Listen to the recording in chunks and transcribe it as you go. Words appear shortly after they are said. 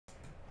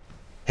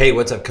Hey,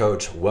 what's up,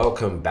 coach?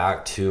 Welcome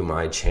back to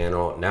my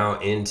channel. Now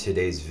in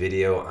today's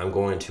video, I'm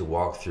going to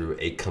walk through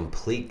a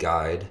complete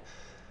guide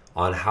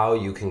on how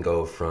you can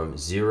go from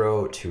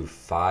 0 to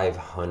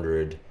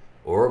 500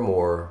 or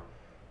more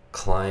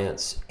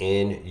clients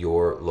in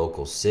your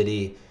local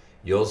city.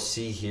 You'll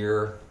see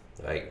here,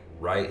 like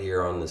right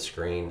here on the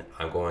screen,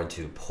 I'm going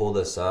to pull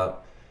this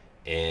up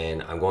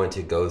and I'm going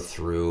to go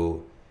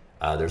through,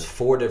 there's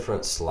 4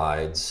 different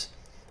slides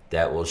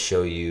that will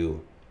show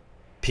you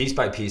piece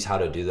by piece how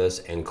to do this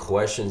and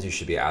questions you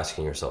should be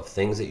asking yourself,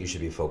 things that you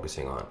should be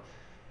focusing on.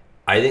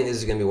 I think this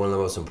is going to be one of the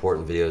most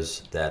important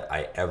videos that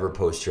I ever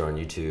post here on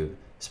YouTube.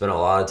 Spent a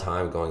lot of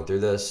time going through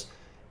this,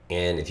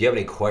 and if you have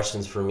any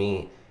questions for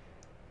me,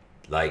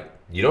 like,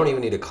 you don't even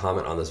need to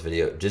comment on this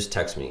video, just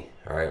text me.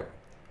 All right,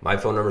 my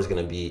phone number is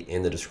going to be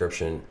in the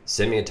description.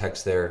 Send me a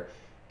text there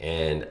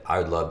and I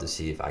would love to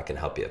see if I can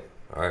help you.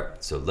 All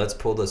right, so let's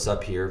pull this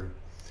up here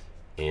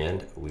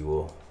and we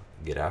will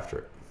get after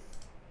it.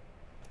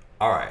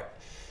 All right,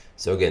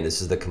 so again,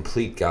 this is the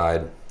complete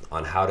guide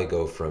on how to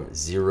go from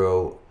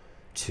 0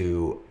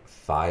 to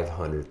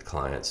 500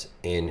 clients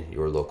in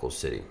your local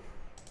city.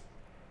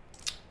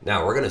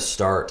 Now we're gonna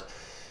start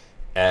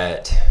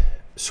at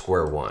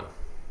square one,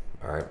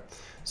 all right?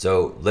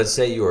 So let's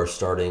say you are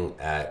starting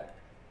at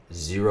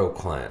 0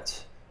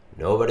 clients.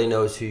 Nobody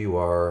knows who you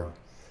are.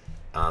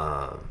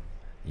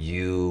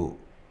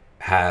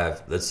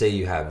 Let's say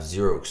you have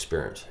zero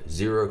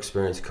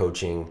experience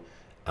coaching.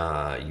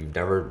 You've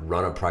never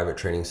run a private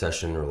training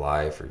session in your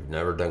life, or you've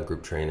never done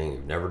group training,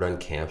 you've never done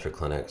camps or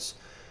clinics.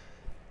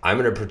 I'm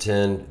going to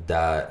pretend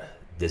that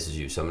this is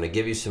you. So I'm going to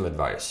give you some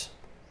advice.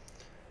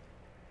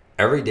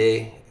 Every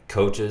day,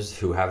 coaches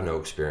who have no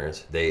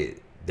experience,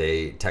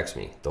 they text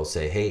me. They'll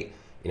say, hey,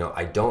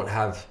 I don't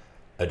have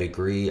a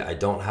degree. I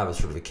don't have a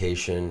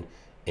certification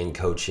in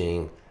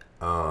coaching.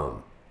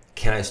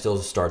 Can I still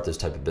start this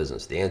type of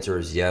business? The answer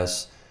is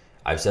yes.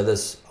 I've said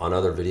this on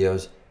other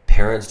videos.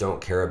 Parents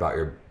don't care about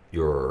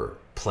your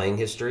playing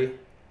history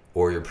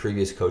or your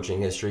previous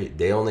coaching history.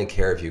 They only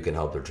care if you can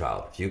help their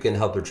child. If you can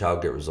help their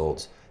child get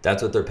results,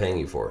 that's what they're paying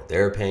you for.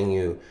 They're paying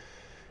you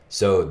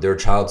so their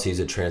child sees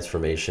a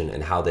transformation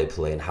in how they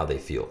play and how they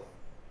feel,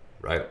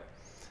 right?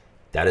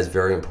 That is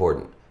very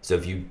important. So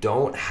if you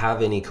don't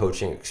have any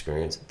coaching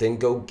experience, then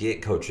go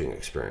get coaching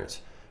experience.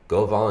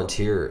 Go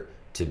volunteer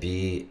to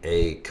be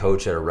a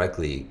coach at a rec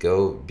league.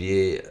 Go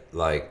be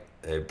like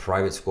a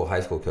private school,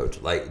 high school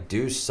coach. Like,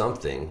 do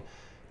something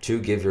to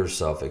give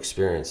yourself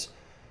experience.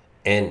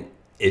 And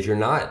if you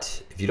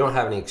don't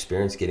have any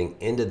experience getting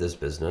into this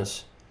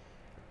business,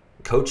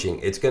 coaching,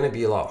 it's going to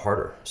be a lot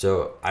harder.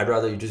 So I'd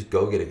rather you just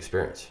go get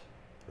experience,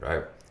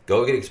 right?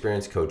 Go get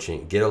experience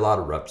coaching, get a lot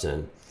of reps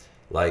in,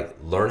 like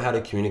learn how to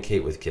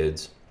communicate with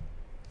kids.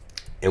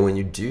 And when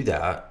you do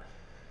that,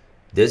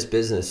 this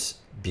business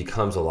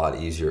becomes a lot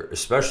easier,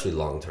 especially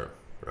long-term,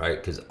 right?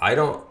 Because I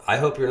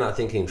hope you're not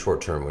thinking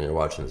short-term when you're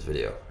watching this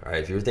video, all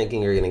right? If you're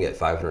thinking you're going to get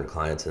 500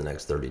 clients in the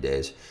next 30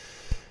 days,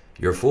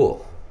 you're a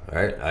fool, all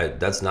right?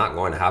 That's not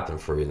going to happen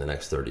for you in the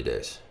next 30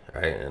 days,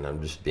 all right? And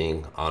I'm just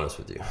being honest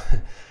with you,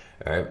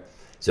 all right?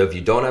 So if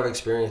you don't have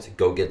experience,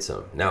 go get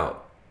some. Now,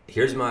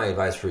 here's my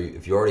advice for you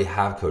if you already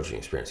have coaching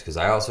experience, because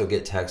I also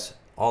get texts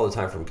all the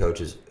time from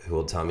coaches who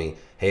will tell me,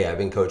 hey, I've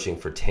been coaching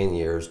for 10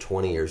 years,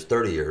 20 years,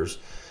 30 years,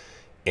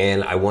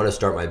 and I want to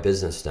start my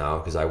business now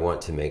because I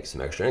want to make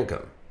some extra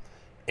income.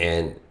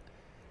 And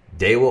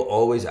they will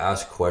always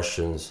ask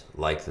questions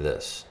like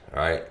this,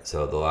 all right?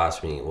 So they'll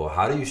ask me, well,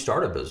 how do you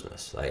start a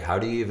business? Like, how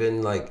do you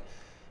even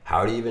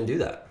do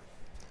that?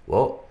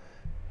 Well,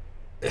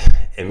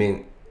 I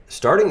mean,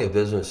 starting a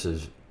business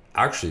is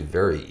actually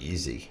very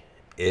easy.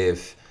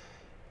 If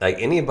like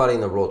anybody in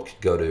the world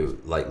could go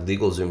to like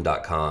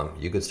legalzoom.com,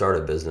 you could start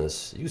a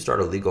business, you could start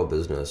a legal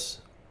business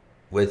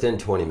within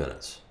 20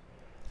 minutes.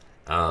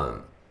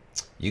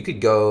 You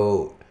could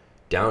go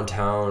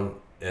downtown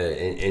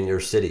in your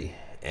city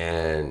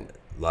and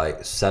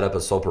like set up a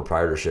sole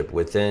proprietorship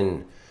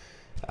within,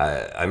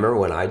 I remember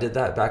when I did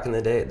that back in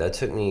the day, that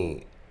took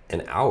me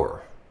an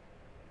hour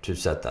to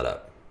set that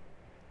up,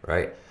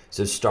 right?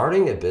 So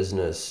starting a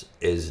business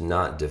is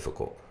not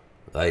difficult.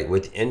 Like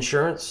with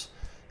insurance,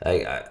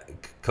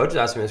 coaches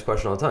ask me this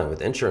question all the time.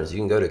 With insurance, you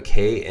can go to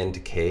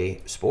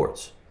K&K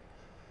Sports,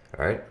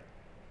 all right?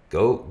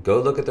 Go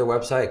look at their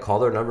website, call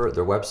their number.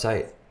 Their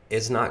website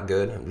is not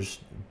good. I'm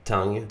just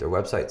telling you, their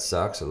website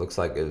sucks. It looks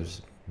like it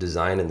was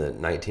designed in the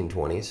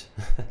 1920s,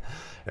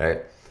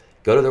 right?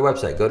 Go to their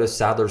website, go to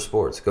Sadler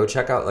Sports, go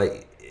check out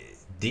like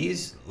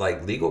these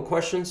like legal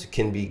questions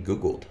can be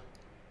Googled,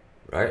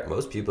 right?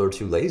 Most people are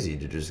too lazy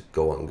to just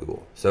go on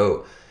Google.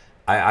 So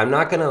I'm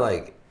not gonna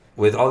like,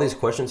 with all these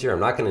questions here, I'm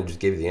not gonna just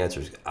give you the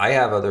answers. I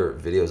have other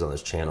videos on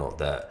this channel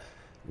that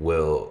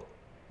will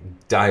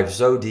dive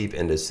so deep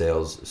into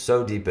sales,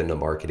 so deep into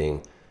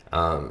marketing.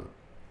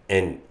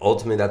 And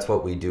ultimately, that's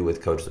what we do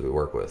with coaches that we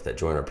work with that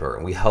join our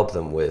program. We help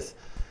them with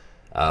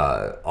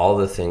all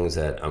the things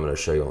that I'm going to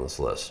show you on this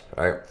list.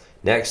 All right.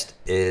 Next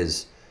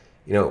is,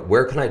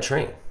 where can I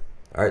train?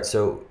 All right.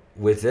 So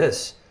with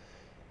this,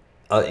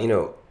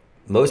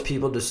 most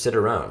people just sit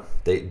around.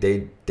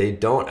 They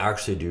don't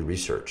actually do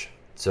research.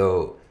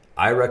 So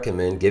I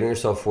recommend giving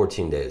yourself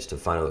 14 days to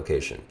find a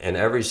location. And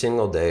every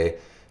single day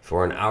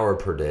for an hour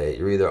per day,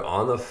 you're either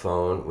on the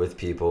phone with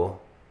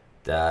people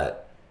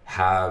that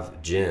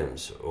have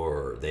gyms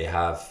or they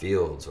have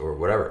fields or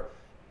whatever,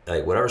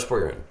 like whatever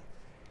sport you're in.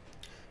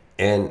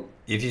 And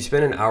if you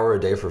spend an hour a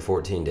day for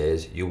 14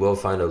 days, you will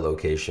find a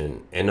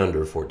location in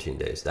under 14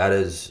 days. That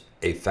is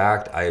a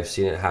fact. I have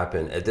seen it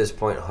happen at this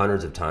point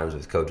hundreds of times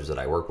with coaches that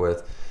I work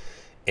with.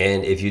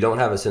 And if you don't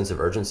have a sense of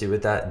urgency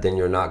with that, then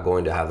you're not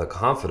going to have the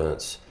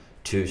confidence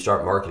to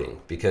start marketing,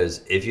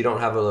 because if you don't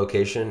have a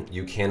location,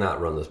 you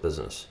cannot run this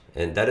business.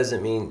 And that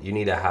doesn't mean you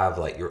need to have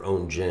like your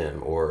own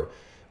gym or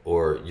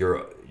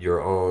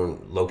your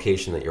own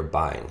location that you're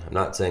buying. I'm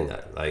not saying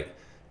that. Like,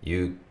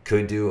 you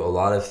could do a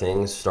lot of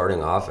things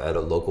starting off at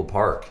a local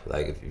park.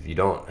 Like if you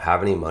don't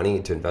have any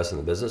money to invest in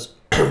the business,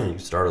 you can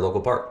start a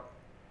local park.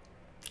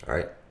 All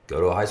right,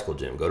 go to a high school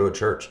gym, go to a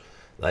church.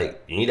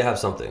 Like, you need to have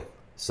something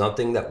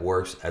that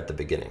works at the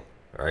beginning.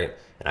 All right,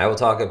 and I will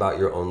talk about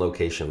your own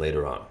location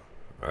later on.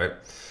 All right,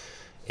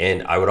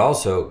 and I would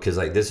also, because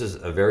like this is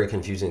a very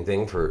confusing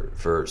thing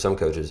for some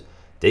coaches,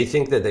 they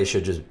think that they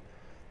should just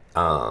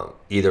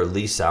either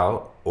lease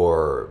out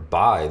or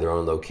buy their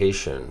own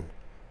location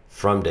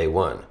from day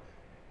one.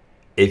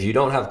 If you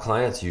don't have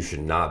clients, you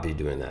should not be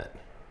doing that,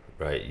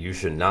 right? You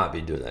should not be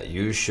doing that.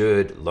 You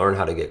should learn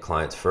how to get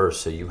clients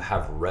first so you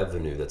have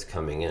revenue that's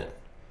coming in.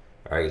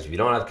 All right, because if you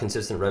don't have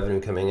consistent revenue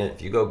coming in,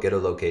 if you go get a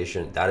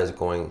location, that is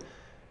going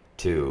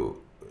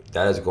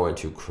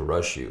to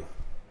crush you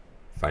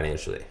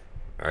financially.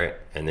 All right,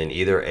 and then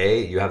either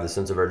A, you have the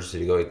sense of urgency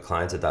to go get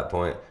clients at that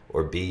point,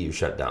 or B, you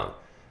shut down.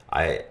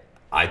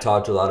 I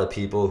talk to a lot of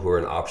people who are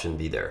in option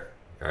B there.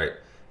 All right,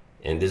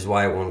 and this is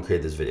why I want to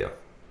create this video.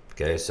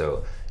 Okay,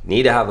 so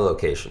need to have a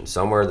location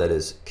somewhere that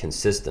is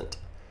consistent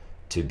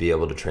to be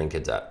able to train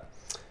kids at.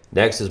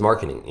 Next is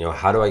marketing. You know,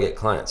 how do I get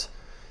clients?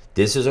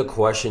 This is a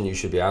question you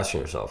should be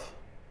asking yourself,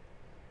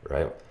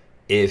 right?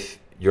 If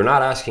you're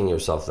not asking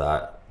yourself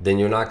that, then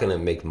you're not going to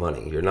make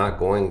money. You're not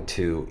going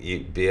to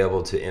be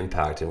able to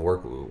impact and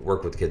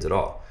work with kids at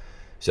all.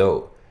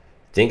 So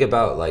think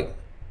about, like,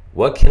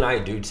 what can I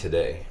do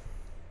today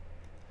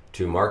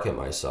to market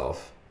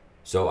myself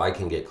so I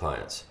can get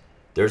clients?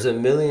 There's a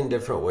million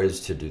different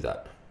ways to do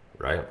that,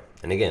 right?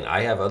 And again,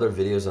 I have other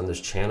videos on this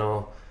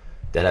channel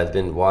that have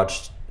been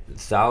watched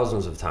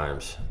thousands of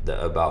times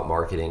about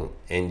marketing,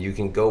 and you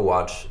can go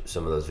watch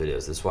some of those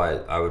videos. That's why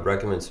I would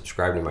recommend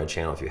subscribing to my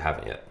channel if you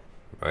haven't yet,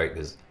 right?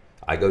 Because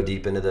I go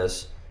deep into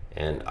this,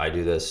 and I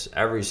do this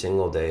every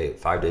single day,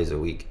 5 days a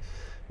week,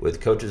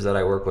 with coaches that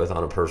I work with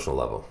on a personal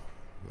level,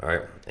 all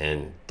right?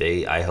 And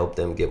I help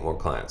them get more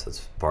clients.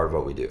 That's part of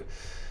what we do.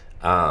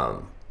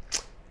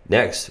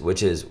 Next,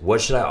 which is,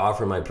 what should I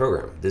offer in my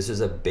program? This is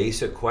a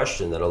basic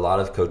question that a lot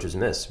of coaches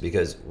miss,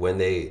 because when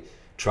they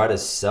try to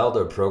sell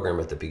their program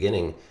at the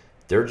beginning,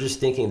 they're just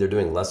thinking they're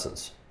doing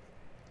lessons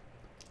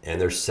and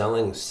they're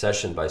selling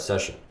session by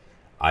session.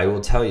 I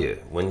will tell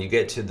you, when you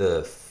get to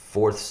the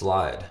fourth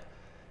slide,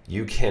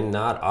 you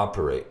cannot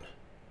operate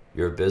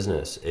your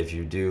business if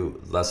you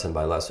do lesson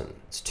by lesson.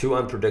 It's too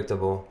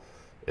unpredictable.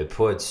 It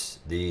puts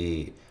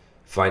the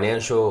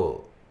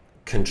financial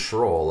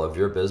control of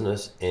your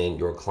business in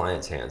your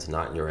client's hands,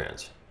 not in your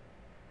hands.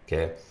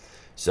 Okay,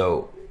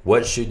 so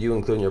what should you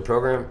include in your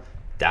program?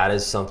 That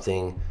is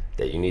something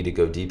that you need to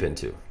go deep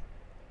into,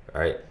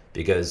 all right?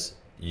 Because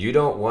you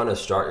don't want to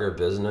start your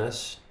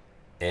business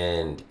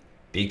and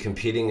be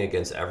competing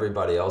against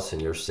everybody else in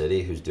your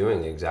city who's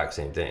doing the exact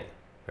same thing,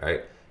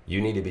 right?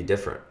 You need to be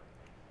different.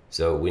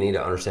 So we need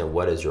to understand,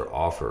 what is your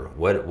offer?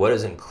 What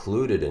is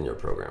included in your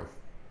program,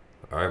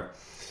 all right?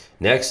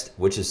 Next,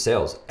 which is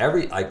sales.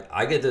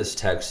 I get this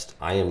text,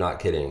 I am not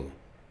kidding,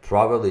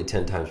 probably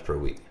 10 times per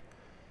week.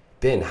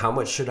 Ben, how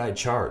much should I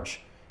charge?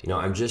 You know,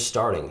 I'm just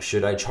starting.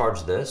 Should I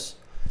charge this?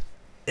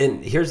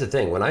 And here's the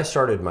thing. When I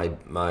started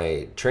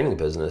my training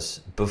business,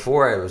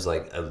 before I was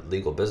like a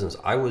legal business,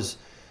 I was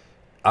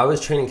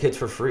training kids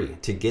for free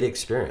to get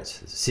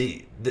experience.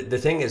 See, the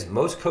thing is,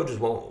 most coaches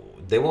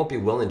won't be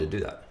willing to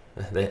do that.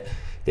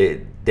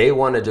 They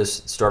want to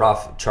just start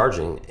off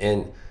charging,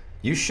 and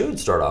you should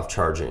start off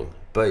charging,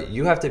 but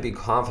you have to be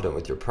confident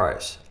with your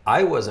price.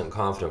 I wasn't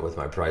confident with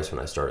my price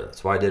when I started.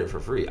 That's why I did it for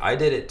free. I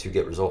did it to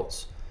get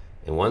results.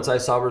 And once I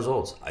saw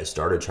results, I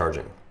started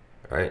charging,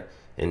 all right?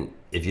 And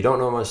if you don't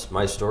know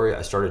my story,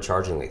 I started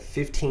charging like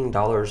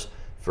 $15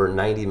 for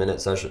 90-minute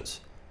sessions.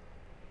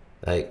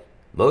 Like,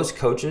 most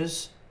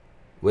coaches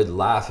would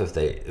laugh if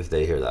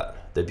they hear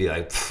that. They'd be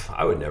like,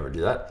 I would never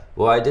do that.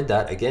 Well, I did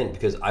that, again,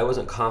 because I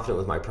wasn't confident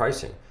with my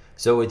pricing.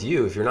 So with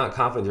you, if you're not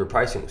confident with your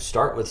pricing,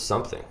 start with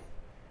something.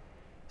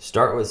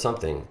 Start with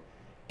something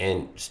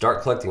and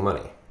start collecting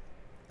money,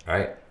 all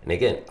right? And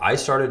again, I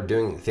started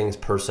doing things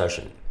per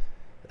session.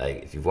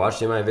 Like, if you've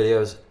watched any of my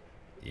videos,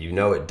 you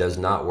know it does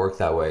not work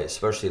that way,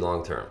 especially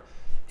long term.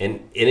 And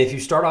if you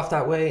start off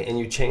that way and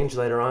you change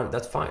later on,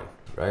 that's fine,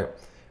 right?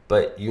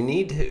 But you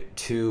need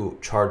to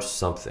charge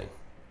something,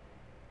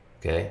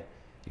 okay?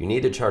 You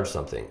need to charge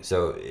something.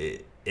 So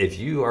if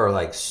you are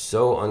like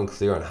so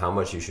unclear on how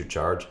much you should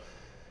charge,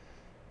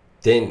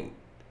 then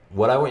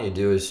what I want you to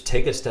do is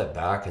take a step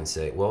back and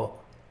say, well,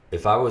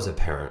 if I was a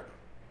parent,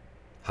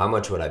 how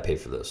much would I pay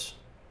for this?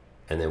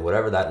 And then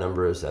whatever that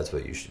number is, that's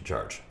what you should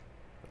charge.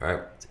 All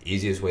right. It's the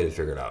easiest way to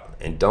figure it out.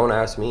 And don't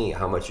ask me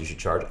how much you should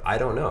charge. I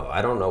don't know.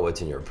 I don't know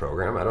what's in your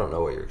program. I don't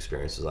know what your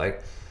experience is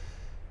like.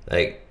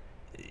 Like,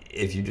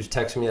 if you just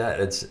text me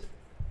that,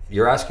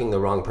 you're asking the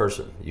wrong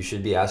person. You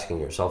should be asking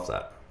yourself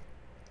that.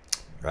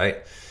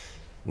 Right.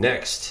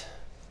 Next,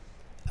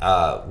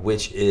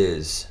 which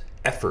is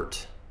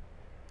effort.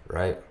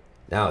 Right.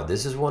 Now,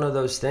 this is one of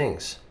those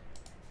things.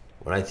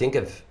 When I think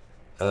of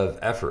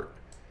effort,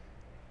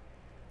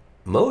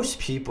 most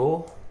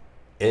people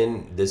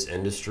in this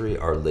industry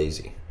are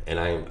lazy, and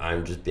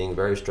I'm just being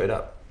very straight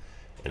up.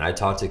 And I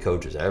talk to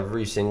coaches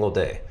every single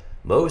day.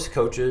 Most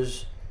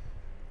coaches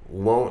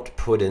won't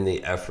put in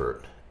the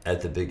effort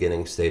at the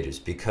beginning stages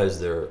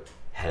because they're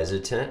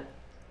hesitant,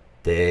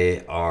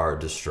 they are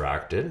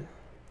distracted,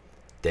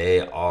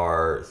 they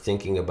are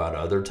thinking about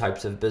other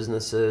types of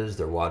businesses,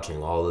 they're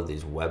watching all of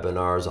these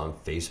webinars on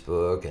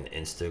Facebook and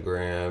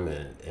Instagram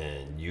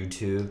and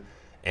YouTube,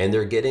 and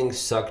they're getting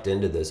sucked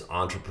into this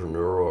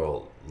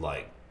entrepreneurial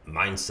like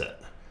mindset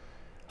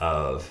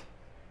of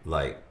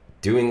like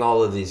doing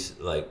all of these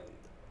like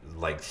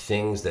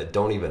things that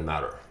don't even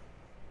matter,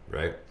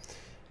 right?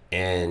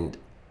 And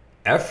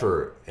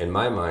effort in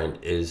my mind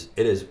is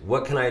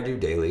what can I do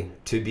daily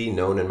to be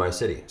known in my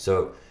city?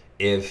 So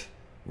if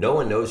no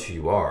one knows who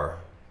you are,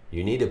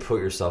 you need to put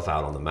yourself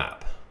out on the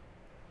map.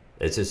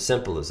 It's as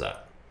simple as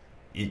that.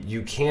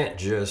 You can't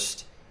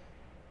just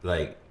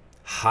like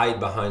hide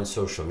behind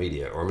social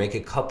media or make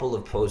a couple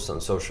of posts on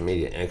social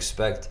media and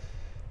expect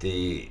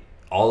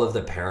all of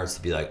the parents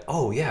to be like,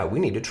 oh yeah, we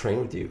need to train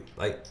with you.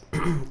 Like,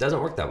 it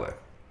doesn't work that way.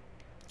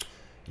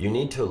 You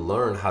need to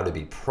learn how to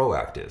be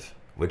proactive,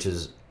 which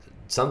is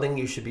something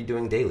you should be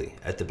doing daily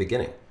at the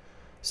beginning.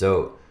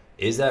 So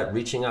is that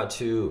reaching out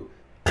to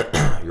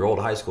your old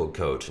high school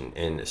coach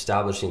and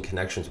establishing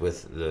connections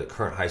with the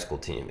current high school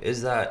team?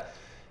 Is that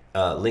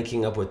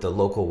linking up with the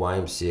local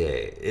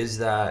YMCA? Is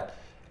that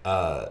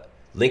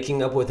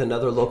linking up with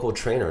another local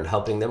trainer and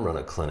helping them run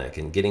a clinic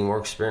and getting more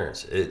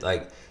experience?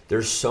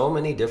 There's so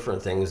many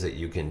different things that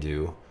you can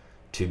do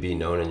to be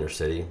known in your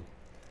city.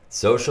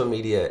 Social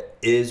media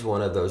is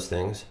one of those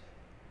things,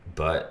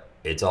 but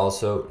it's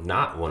also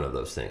not one of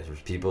those things. There's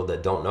people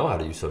that don't know how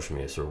to use social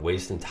media, so they're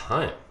wasting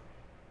time,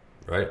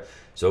 right?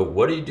 So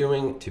what are you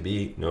doing to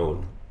be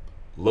known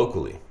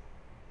locally?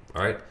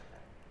 All right.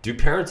 Do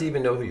parents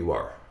even know who you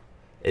are?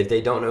 If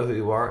they don't know who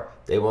you are,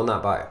 they will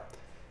not buy.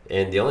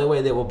 And the only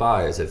way they will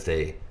buy is if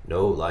they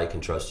know, like,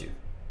 and trust you,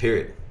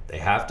 period. They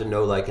have to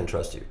know, like, and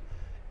trust you.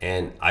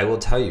 And I will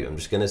tell you, I'm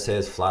just going to say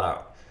this flat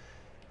out.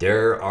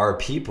 There are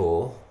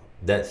people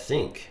that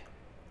think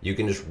you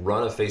can just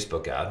run a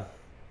Facebook ad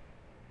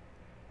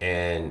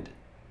and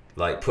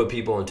like put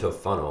people into a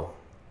funnel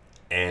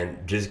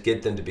and just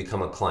get them to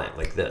become a client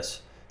like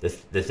this.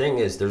 The thing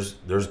is,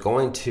 there's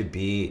going to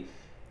be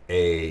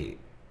a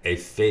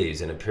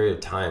phase and a period of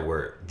time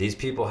where these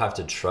people have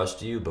to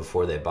trust you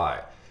before they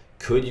buy.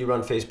 Could you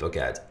run Facebook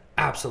ads?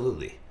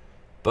 Absolutely.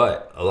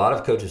 But a lot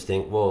of coaches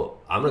think, well,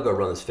 I'm gonna go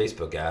run this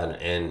Facebook ad,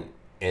 and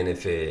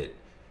if it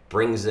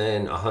brings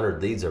in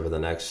 100 leads over the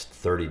next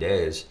 30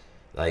 days,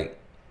 like,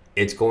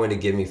 it's going to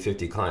give me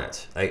 50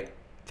 clients. Like,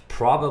 it's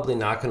probably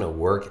not gonna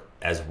work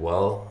as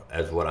well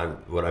as what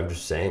I'm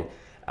just saying,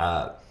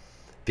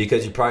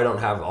 because you probably don't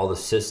have all the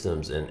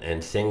systems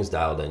and things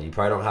dialed in. You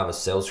probably don't have a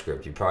sales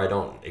script. You probably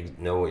don't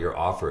know what your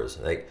offer is.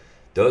 Like,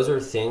 those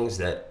are things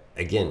that,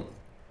 again,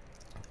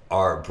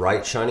 are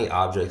bright, shiny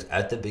objects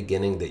at the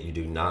beginning that you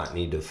do not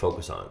need to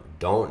focus on.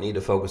 Don't need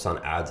to focus on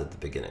ads at the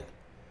beginning.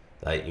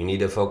 Like, you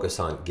need to focus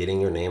on getting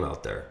your name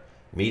out there,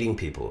 meeting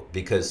people,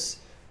 because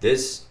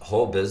this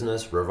whole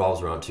business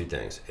revolves around two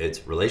things.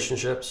 It's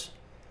relationships.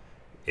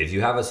 If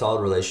you have a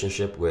solid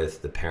relationship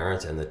with the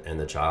parent and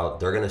the child,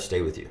 they're gonna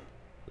stay with you.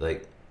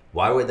 Like,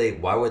 why would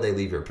they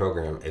leave your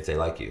program if they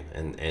like you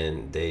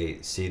and they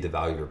see the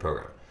value of your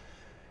program?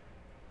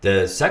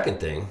 The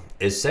second thing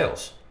is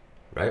sales.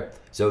 Right?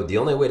 So the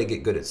only way to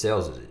get good at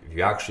sales is if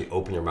you actually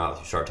open your mouth,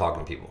 you start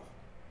talking to people,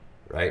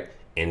 right?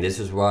 And this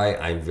is why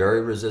I'm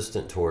very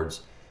resistant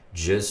towards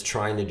just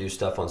trying to do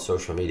stuff on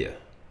social media,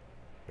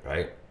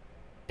 right?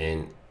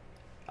 And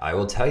I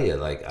will tell you,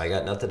 like, I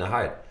got nothing to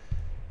hide.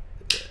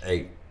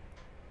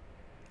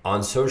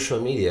 On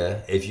social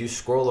media, if you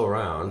scroll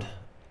around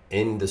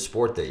in the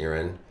sport that you're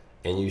in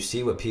and you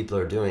see what people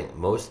are doing,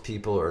 most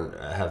people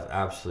have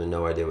absolutely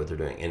no idea what they're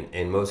doing.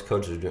 And most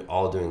coaches are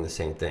all doing the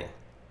same thing.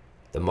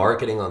 The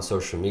marketing on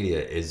social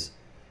media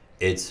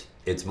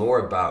it's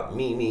more about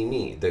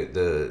me.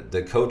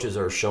 The coaches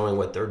are showing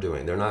what they're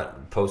doing. They're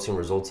not posting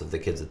results of the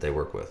kids that they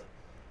work with.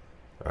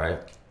 All right.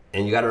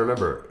 And you got to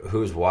remember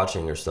who's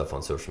watching your stuff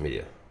on social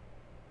media.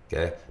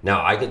 Okay.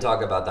 Now I could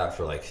talk about that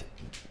for like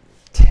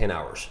 10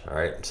 hours. All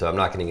right. So I'm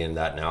not going to get into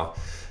that now.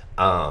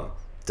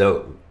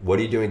 So what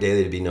are you doing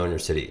daily to be known in your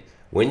city?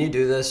 When you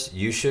do this,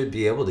 you should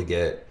be able to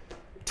get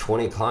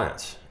 20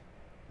 clients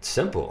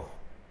simple.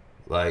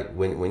 Like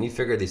when you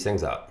figure these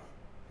things out.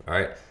 All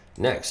right.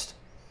 Next.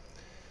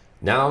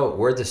 Now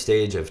we're at the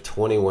stage of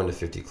 21 to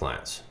 50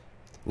 clients.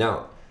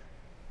 Now,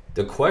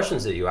 the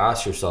questions that you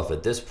ask yourself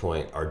at this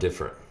point are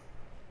different.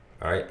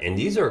 All right. And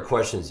these are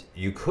questions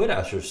you could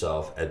ask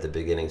yourself at the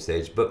beginning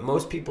stage, but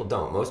most people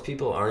don't. Most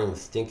people aren't even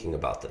thinking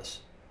about this.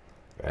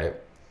 Right.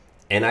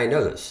 And I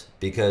know this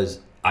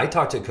because I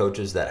talk to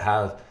coaches that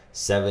have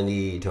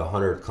 70 to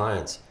 100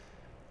 clients.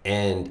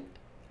 And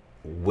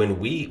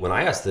when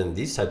I ask them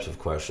these types of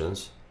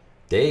questions,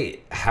 they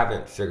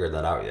haven't figured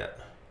that out yet.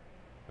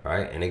 All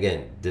right. And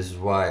again, this is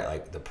why,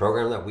 like, the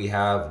program that we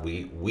have,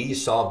 we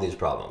solve these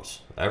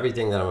problems.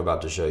 Everything that I'm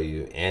about to show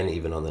you, and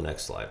even on the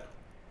next slide.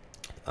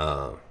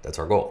 That's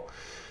our goal.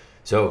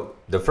 So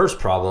the first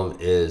problem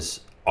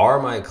is, are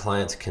my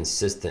clients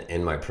consistent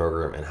in my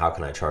program, and how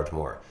can I charge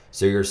more?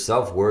 So your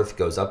self-worth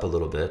goes up a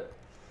little bit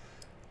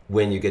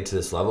when you get to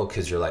this level,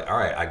 because you're like, all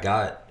right, I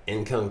got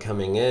income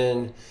coming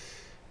in,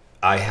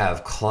 I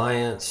have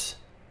clients,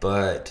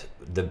 but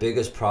the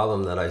biggest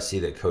problem that I see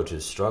that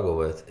coaches struggle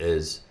with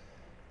is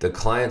the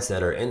clients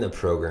that are in the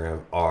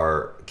program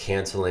are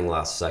canceling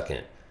last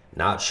second,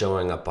 not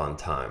showing up on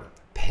time,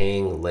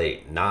 paying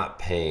late, not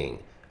paying,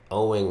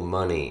 owing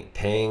money,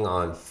 paying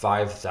on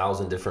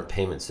 5,000 different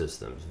payment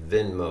systems,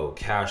 Venmo,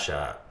 Cash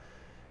App,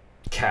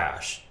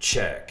 cash,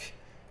 check,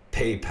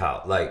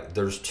 PayPal. Like,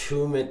 there's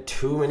too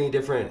many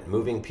different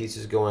moving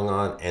pieces going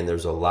on, and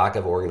there's a lack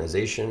of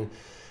organization.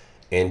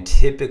 And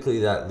typically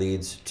that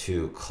leads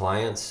to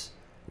clients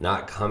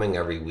not coming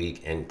every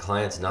week and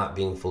clients not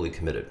being fully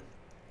committed.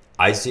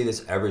 I see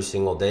this every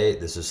single day.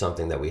 This is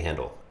something that we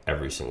handle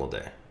every single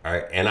day. All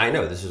right. And I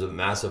know this is a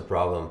massive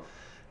problem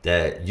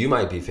that you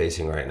might be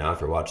facing right now if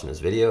you're watching this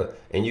video,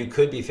 and you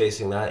could be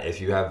facing that if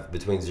you have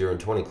between 0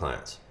 and 20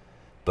 clients.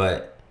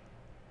 But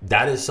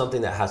that is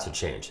something that has to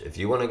change. If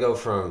you want to go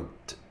from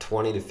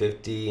 20 to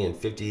 50 and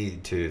 50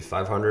 to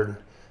 500,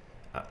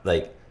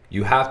 like,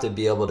 you have to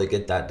be able to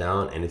get that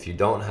down. And if you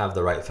don't have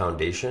the right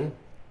foundation,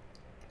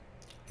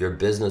 your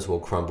business will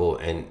crumble,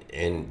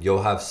 and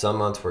you'll have some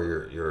months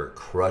where you're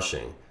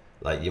crushing.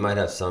 Like, you might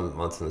have some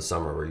months in the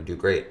summer where you do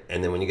great,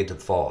 and then when you get to the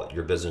fall,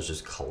 your business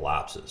just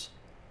collapses.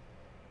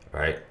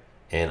 Right?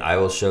 And I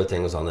will show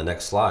things on the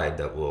next slide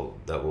that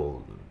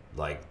will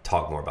like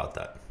talk more about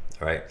that.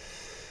 All right.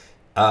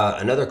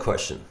 Another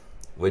question,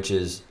 which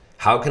is,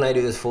 how can I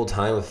do this full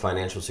time with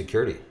financial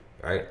security?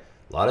 Right?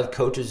 A lot of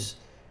coaches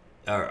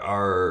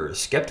are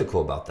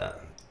skeptical about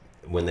that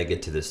when they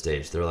get to this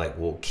stage. They're like,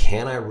 well,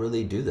 can I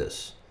really do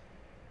this?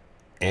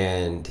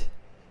 And,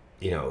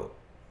 you know,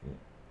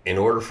 in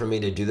order for me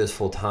to do this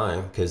full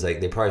time, because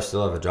like they probably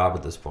still have a job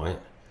at this point,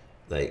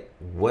 like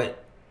what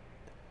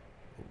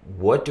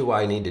do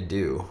I need to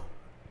do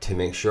to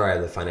make sure I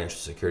have the financial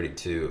security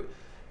to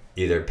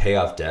either pay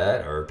off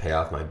debt or pay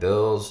off my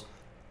bills,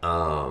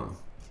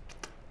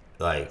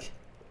 like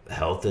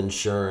health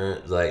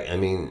insurance? Like, I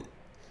mean,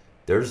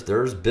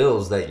 there's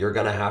bills that you're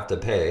gonna have to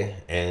pay,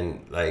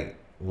 and like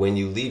when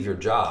you leave your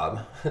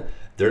job,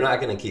 they're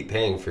not gonna keep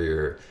paying for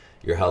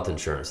your health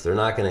insurance. They're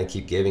not gonna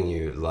keep giving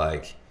you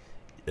like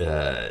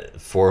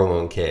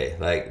 401k,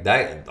 like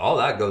that. All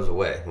that goes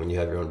away when you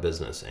have your own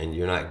business, and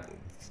you're not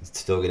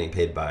still getting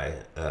paid by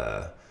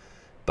a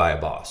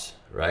boss,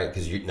 right?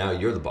 Because now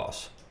you're the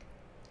boss.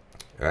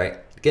 All right.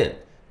 Again,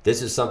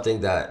 this is something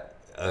that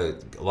a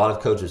lot of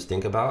coaches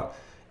think about,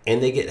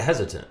 and they get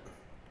hesitant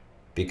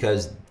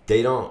because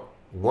they don't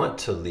want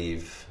to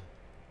leave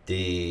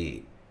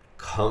the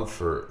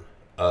comfort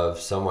of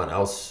someone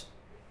else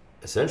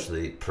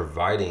essentially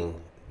providing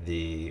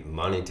the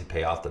money to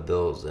pay off the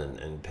bills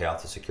and pay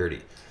off the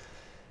security.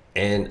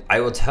 And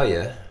I will tell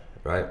you,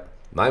 right,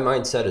 my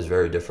mindset is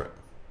very different.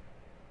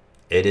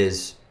 It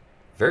is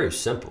very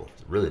simple,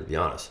 really, to be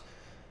honest.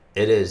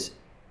 It is,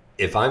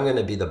 if I'm going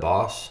to be the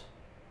boss,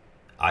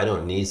 I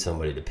don't need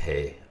somebody to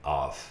pay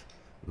off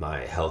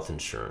my health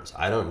insurance.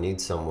 I don't need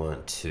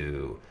someone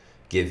to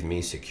give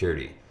me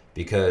security,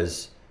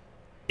 because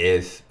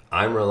if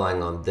I'm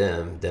relying on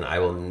them, then I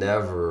will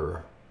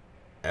never,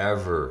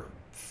 ever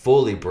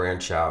fully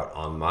branch out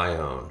on my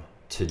own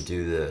to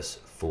do this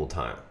full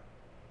time.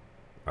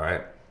 All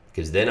right?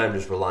 Because then I'm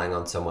just relying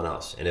on someone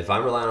else. And if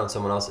I'm relying on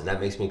someone else and that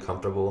makes me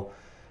comfortable,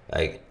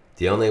 like,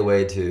 the only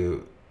way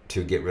to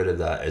get rid of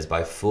that is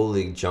by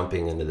fully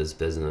jumping into this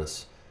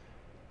business,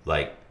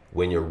 like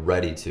when you're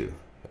ready to,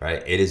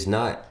 right? It is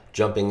not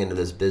jumping into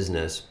this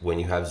business when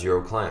you have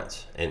 0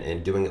 clients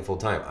and doing it full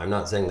time. I'm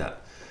not saying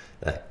that.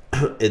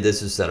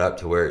 This is set up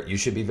to where you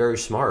should be very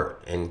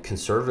smart and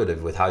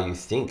conservative with how you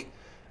think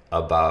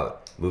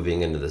about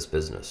moving into this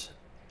business.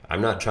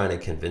 I'm not trying to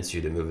convince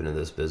you to move into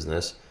this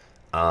business,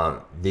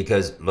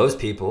 because most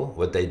people,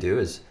 what they do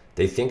is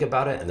they think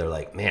about it and they're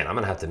like, man, I'm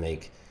gonna have to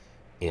make,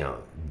 you know,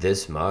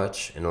 this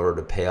much in order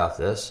to pay off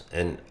this.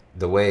 And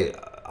the way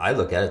I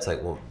look at it, it's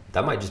like, well,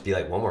 that might just be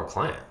like one more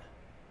client,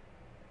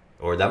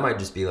 or that might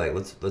just be like,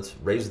 let's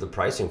raise the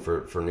pricing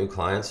for new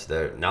clients.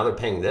 Now they're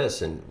paying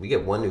this, and we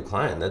get one new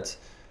client.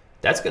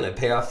 That's gonna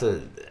pay off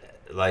the,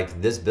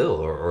 like, this bill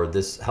or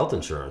this health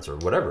insurance or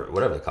whatever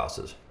the cost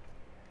is.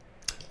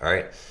 All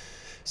right.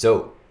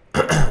 So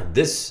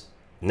this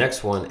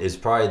next one is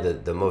probably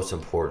the most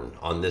important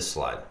on this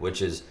slide,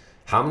 which is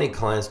how many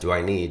clients do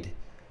I need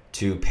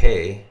to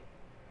pay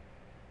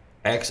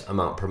X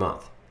amount per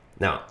month?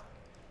 Now,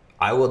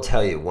 I will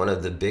tell you, one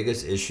of the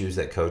biggest issues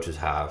that coaches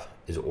have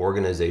is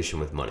organization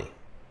with money.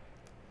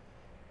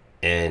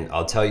 And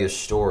I'll tell you a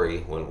story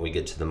when we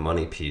get to the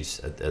money piece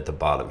at the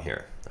bottom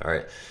here. All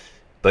right.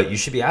 But you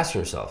should be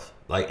asking yourself,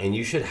 like, and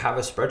you should have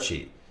a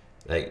spreadsheet.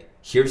 Like,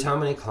 here's how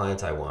many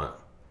clients I want,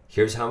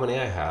 here's how many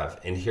I have,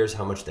 and here's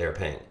how much they're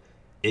paying.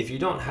 If you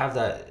don't have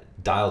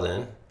that dialed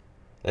in,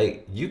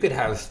 like, you could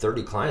have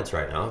 30 clients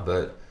right now,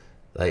 but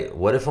like,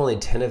 what if only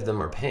 10 of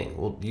them are paying?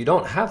 Well, you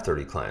don't have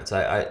 30 clients.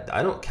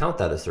 I don't count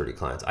that as 30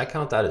 clients. I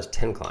count that as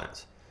 10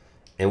 clients.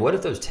 And what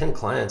if those 10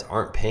 clients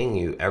aren't paying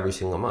you every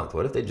single month?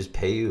 What if they just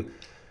pay you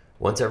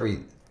once every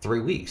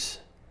 3 weeks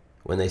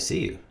when they see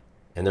you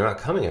and they're not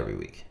coming every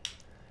week,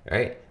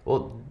 right?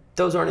 Well,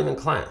 those aren't even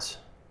clients,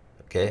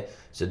 okay?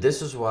 So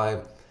this is why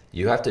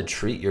you have to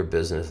treat your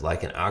business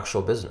like an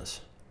actual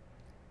business,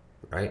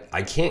 right?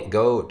 I can't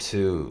go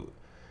to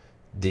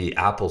the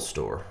Apple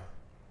store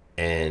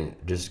and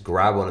just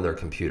grab one of their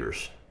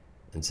computers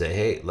and say,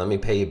 hey, let me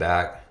pay you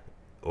back,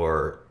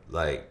 or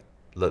like,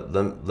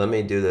 let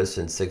me do this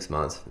in 6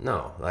 months.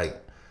 No,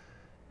 like,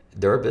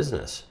 they're a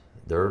business.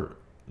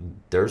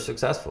 They're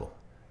successful.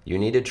 You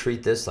need to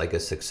treat this like a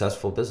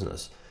successful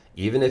business.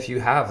 Even if you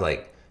have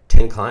like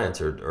 10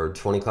 clients or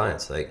 20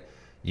 clients, like,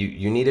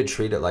 you need to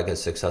treat it like a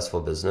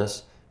successful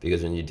business,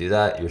 because when you do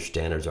that, your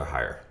standards are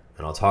higher.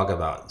 And I'll talk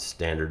about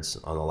standards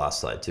on the last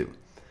slide too.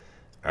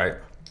 All right.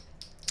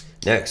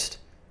 Next,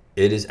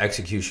 it is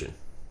execution.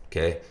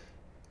 Okay.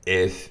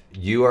 If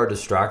you are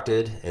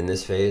distracted in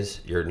this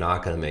phase, you're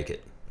not going to make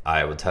it.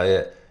 I would tell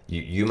you,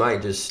 you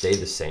might just stay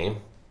the same,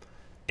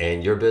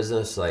 and your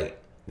business,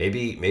 like,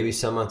 maybe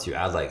some months you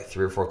add like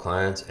 3 or 4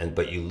 clients,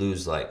 but you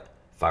lose like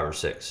 5 or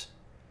 6.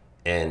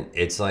 And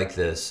it's like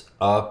this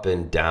up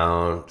and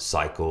down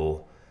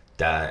cycle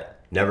that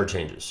never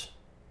changes.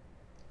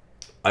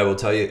 I will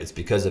tell you, it's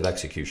because of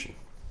execution.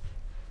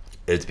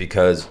 It's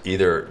because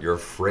either you're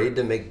afraid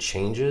to make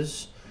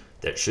changes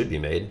that should be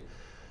made,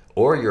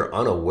 or you're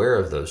unaware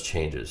of those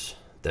changes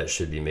that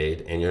should be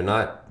made, and you're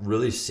not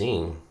really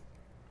seeing,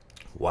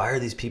 why are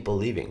these people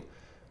leaving?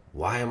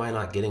 Why am I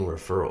not getting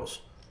referrals?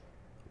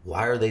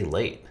 Why are they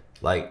late?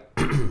 Like,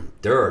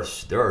 there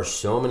are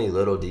so many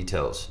little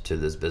details to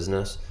this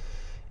business,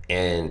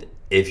 and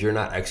if you're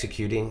not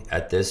executing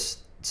at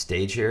this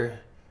stage here,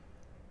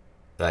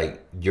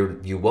 like,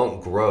 you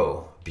won't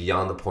grow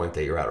beyond the point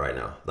that you're at right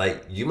now.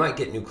 Like, you might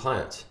get new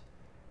clients,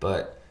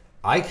 but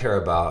I care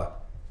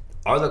about,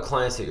 are the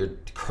clients that you're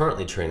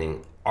currently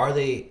training, are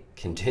they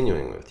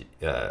continuing with you,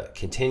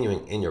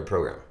 continuing in your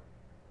program?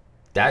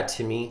 That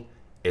to me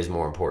is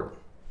more important,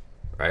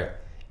 right?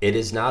 It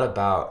is not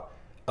about,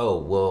 oh,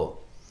 well,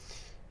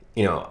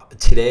 you know,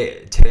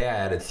 today I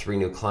added 3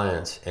 new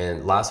clients,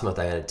 and last month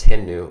I added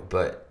 10 new.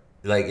 But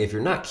like, if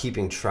you're not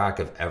keeping track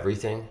of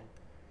everything,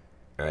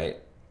 right,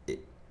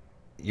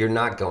 you're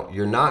not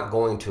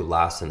going to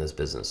last in this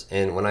business.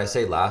 And when I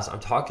say last, I'm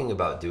talking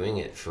about doing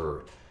it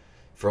for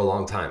a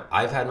long time.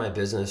 I've had my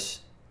business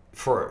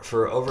for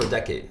over a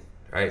decade,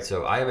 right?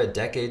 So I have a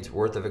decade's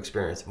worth of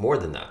experience, more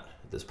than that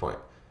at this point,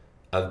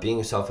 of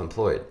being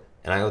self-employed.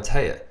 And I will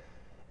tell you,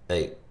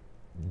 like,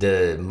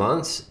 the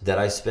months that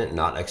I spent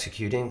not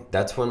executing,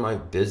 that's when my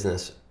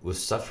business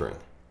was suffering.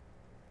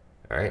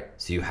 All right.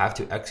 So you have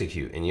to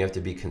execute, and you have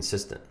to be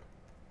consistent.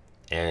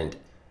 And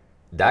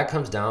that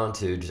comes down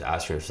to just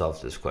asking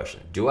yourself this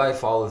question: do I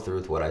follow through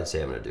with what I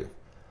say I'm going to do?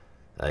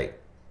 Like,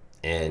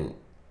 and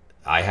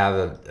I have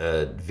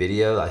a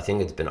video, I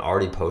think it's been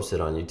already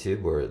posted on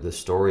YouTube, where the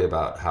story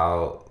about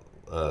how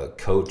a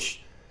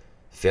coach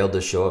failed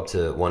to show up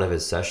to one of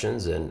his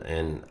sessions,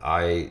 and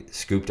I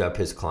scooped up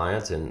his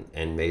clients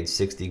and made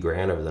 60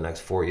 grand over the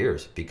next 4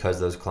 years, because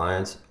those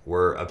clients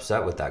were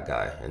upset with that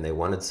guy, and they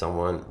wanted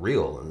someone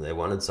real, and they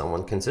wanted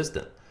someone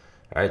consistent.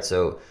 All right.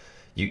 So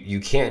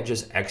you can't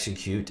just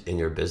execute in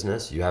your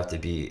business. You have to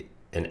be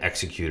an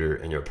executor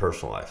in your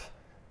personal life.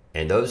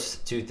 And those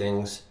two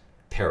things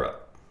pair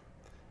up.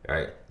 All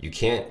right. You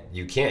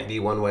can't be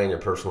one way in your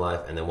personal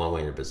life and then one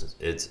way in your business.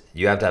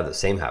 You have to have the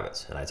same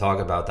habits. And I talk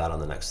about that on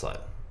the next slide.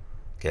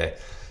 Okay.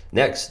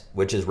 Next,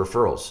 which is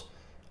referrals.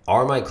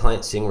 Are my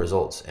clients seeing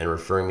results and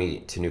referring me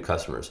to new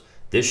customers?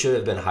 This should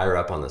have been higher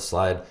up on the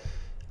slide.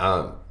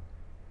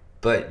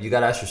 But you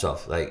got to ask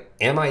yourself, like,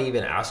 am I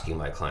even asking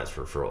my clients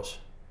for referrals?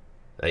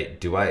 Like,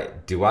 do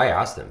I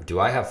ask them? Do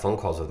I have phone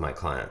calls with my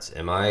clients?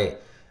 Am I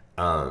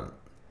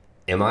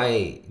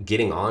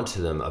getting on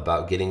to them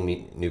about getting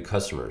me new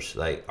customers?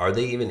 Like, are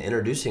they even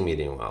introducing me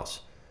to anyone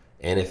else?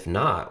 And if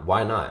not,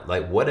 why not?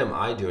 Like, what am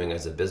I doing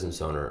as a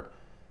business owner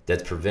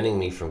that's preventing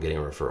me from getting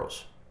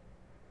referrals?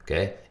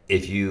 Okay.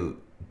 If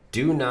you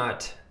do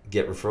not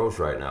get referrals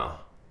right now,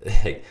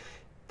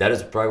 that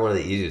is probably one of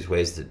the easiest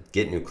ways to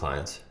get new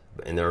clients.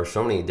 And there are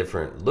so many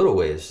different little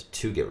ways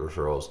to get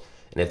referrals.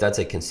 And if that's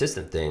a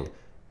consistent thing,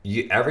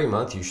 every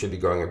month you should be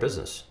growing your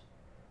business.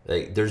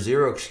 Like, there's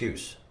zero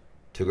excuse.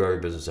 to grow your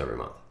business every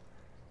month.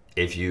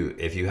 If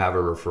you have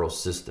a referral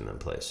system in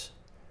place,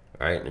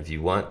 right? And if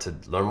you want to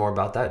learn more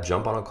about that,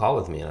 jump on a call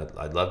with me.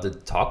 I'd love to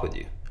talk with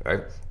you,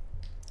 right?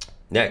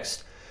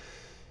 Next,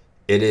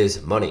 it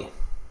is money,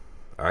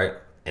 all right?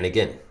 And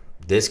again,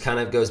 this kind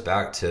of goes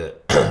back to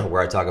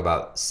where I talk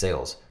about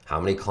sales. How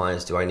many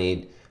clients do I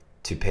need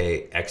to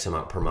pay X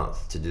amount per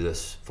month to do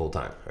this full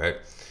time, right?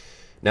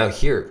 Now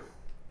here,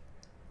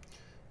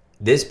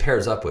 this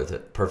pairs up with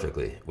it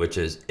perfectly, which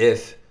is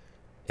if,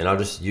 and I'll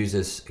just use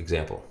this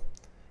example.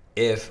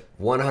 If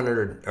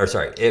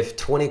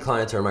 20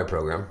 clients are in my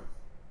program,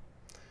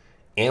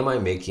 am I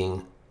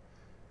making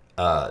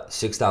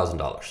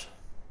 $6,000?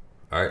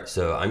 All right,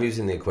 so I'm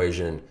using the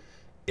equation,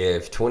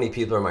 if 20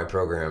 people are in my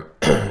program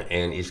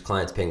and each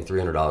client's paying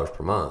 $300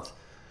 per month,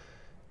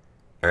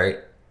 all right,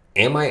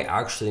 am I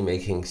actually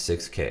making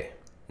 6K?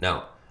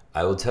 Now,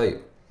 I will tell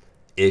you,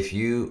 if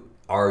you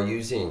are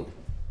using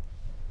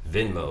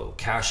Venmo,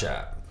 Cash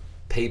App,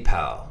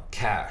 PayPal,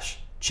 cash,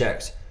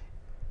 checks,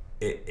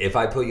 if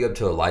I put you up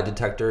to a lie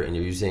detector and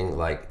you're using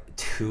like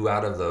 2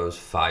 out of those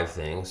 5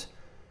 things,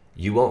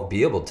 you won't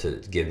be able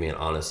to give me an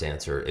honest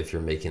answer if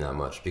you're making that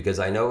much, because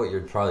I know what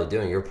you're probably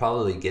doing. You're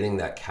probably getting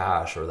that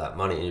cash or that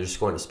money and you're just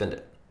going to spend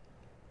it,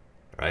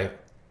 right?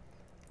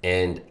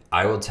 And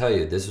I will tell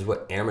you, this is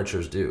what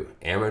amateurs do.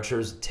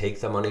 Amateurs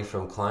take the money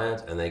from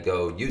clients and they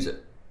go use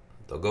it.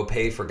 They'll go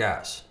pay for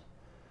gas.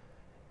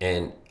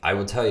 And I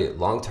will tell you,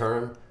 long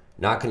term,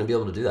 not going to be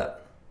able to do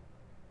that.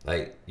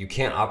 Like, you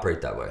can't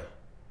operate that way.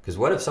 Because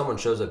what if someone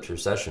shows up to your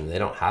session and they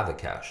don't have the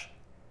cash?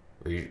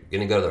 Are you going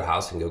to go to their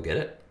house and go get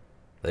it?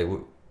 Like,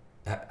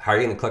 how are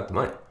you going to collect the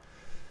money?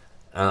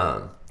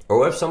 Or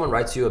what if someone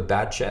writes you a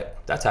bad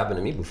check? That's happened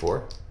to me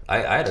before. I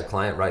had a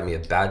client write me a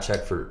bad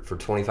check for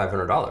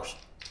 $2,500.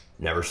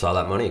 Never saw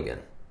that money again,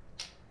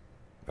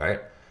 right?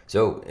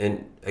 So,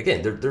 and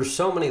again, there's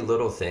so many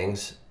little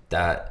things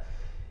that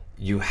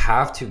you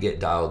have to get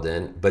dialed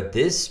in. But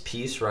this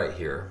piece right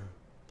here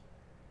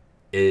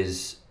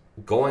is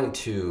going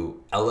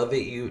to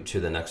elevate you to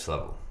the next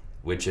level,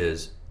 which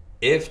is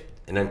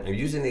and I'm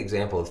using the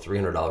example of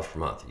 $300 per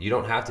month. You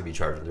don't have to be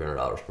charging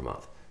 $300 per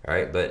month, all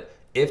right? But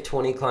if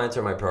 20 clients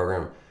are in my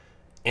program,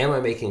 am I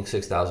making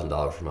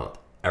 $6,000 per month,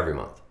 every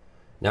month?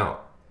 Now,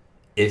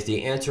 if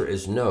the answer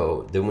is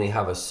no, then we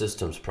have a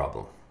systems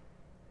problem,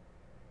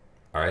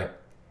 all right?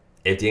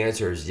 If the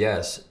answer is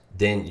yes,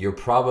 then you're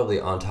probably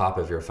on top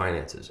of your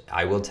finances.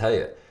 I will tell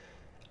you,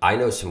 I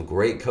know some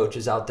great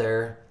coaches out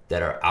there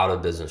that are out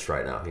of business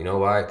right now. You know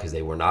why? Because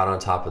they were not on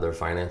top of their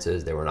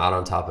finances. They were not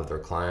on top of their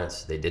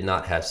clients. They did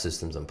not have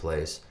systems in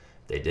place.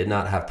 They did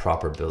not have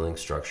proper billing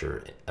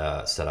structure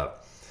set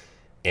up.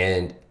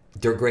 And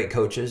they're great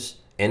coaches.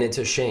 And it's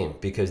a shame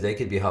because they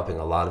could be helping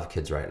a lot of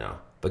kids right now.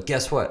 But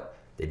guess what?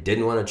 They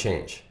didn't want to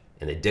change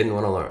and they didn't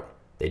want to learn.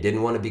 They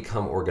didn't want to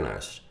become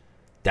organized.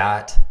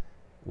 That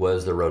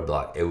was the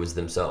roadblock. It was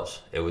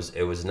themselves. It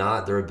was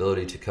not their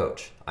ability to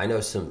coach. I know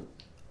some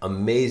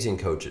amazing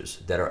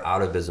coaches that are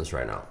out of business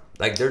right now.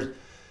 Like there's,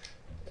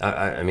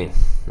 I mean,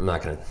 I'm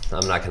not gonna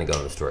go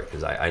into the story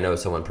because I know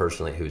someone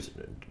personally who's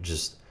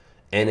just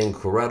an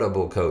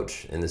incredible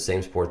coach in the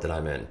same sport that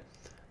I'm in,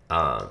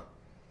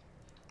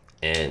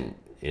 and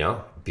you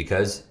know,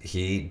 because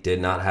he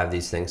did not have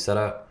these things set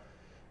up,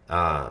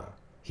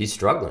 he's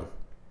struggling.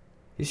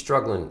 He's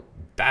struggling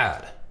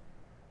bad,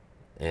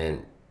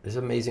 and he's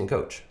an amazing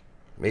coach,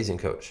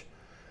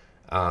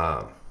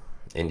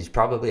 and he's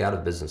probably out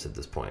of business at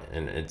this point,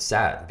 and it's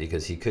sad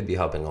because he could be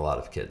helping a lot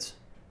of kids.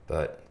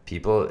 But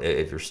people,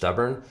 if you're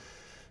stubborn,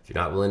 if you're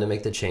not willing to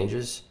make the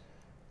changes,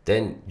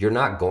 then you're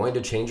not going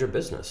to change your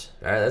business.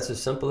 All right, that's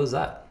as simple as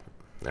that.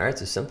 All right,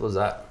 it's as simple as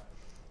that.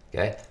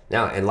 Okay.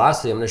 Now, and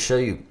lastly, I'm going to show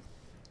you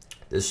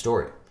this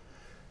story.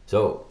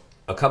 So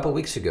a couple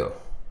weeks ago,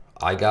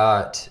 I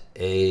got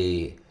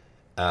a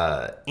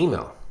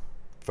email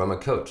from a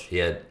coach. He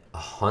had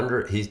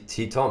 100.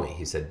 He told me,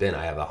 he said, Ben,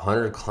 I have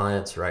 100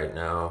 clients right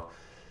now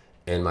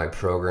in my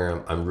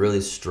program. I'm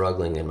really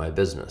struggling in my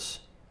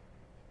business.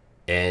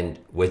 And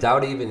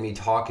without even me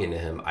talking to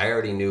him, I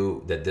already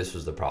knew that this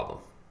was the problem.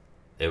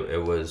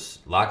 It was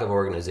lack of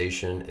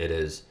organization. It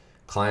is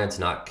clients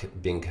not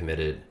being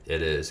committed.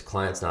 It is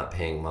clients not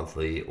paying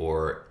monthly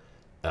or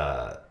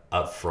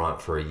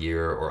upfront for a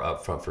year or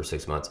upfront for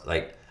 6 months.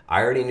 Like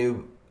I already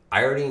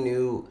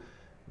knew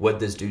what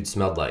this dude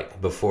smelled like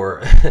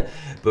before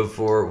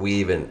before we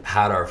even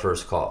had our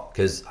first call.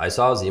 Because I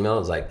saw his email and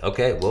was like,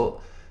 okay,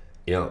 well,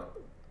 you know,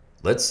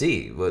 let's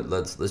see.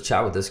 Let's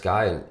chat with this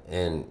guy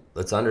and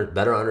let's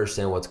better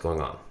understand what's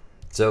going on.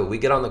 So we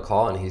get on the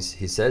call and he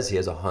says he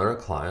has 100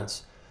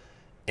 clients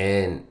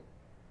and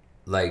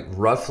like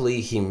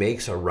roughly he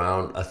makes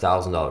around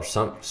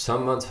 $1,000.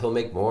 Some months he'll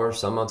make more,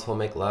 some months he'll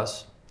make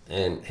less.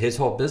 And his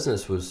whole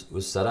business was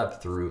set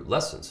up through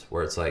lessons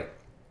where it's like,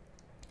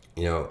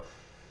 you know,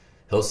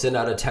 he'll send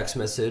out a text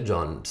message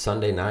on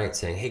Sunday night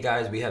saying, hey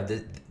guys, we have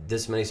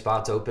this many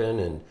spots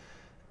open.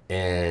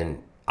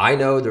 And I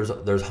know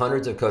there's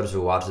hundreds of coaches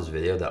who watch this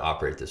video that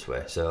operate this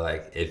way. So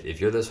like if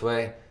you're this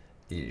way,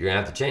 you're gonna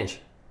have to change.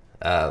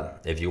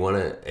 If you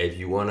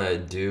wanna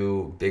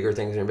do bigger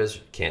things in your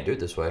business, you can't do it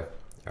this way.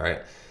 All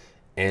right.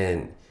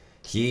 And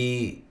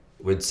he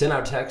would send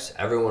out texts,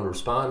 everyone would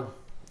respond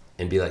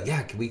and be like,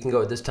 yeah, we can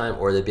go at this time.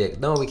 Or they'd be like,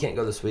 no, we can't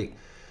go this week.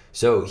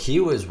 So he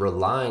was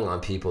relying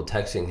on people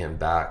texting him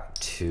back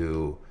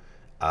to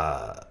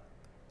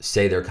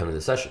say they're coming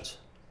to sessions.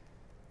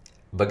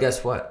 But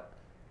guess what?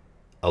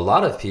 A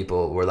lot of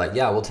people were like,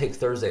 yeah, we'll take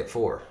Thursday at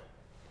 4.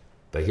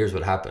 But here's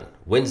what happened.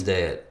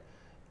 Wednesday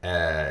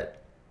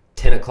at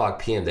 10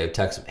 o'clock p.m., they would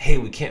text him, hey,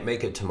 we can't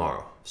make it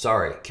tomorrow.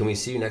 Sorry, can we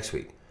see you next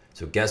week?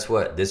 So guess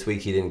what? This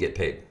week he didn't get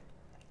paid.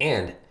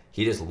 And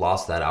he just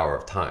lost that hour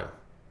of time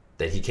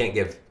that he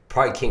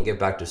probably can't give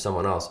back to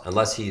someone else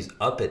unless he's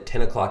up at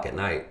 10 o'clock at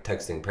night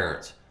texting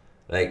parents,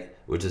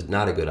 which is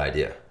not a good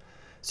idea.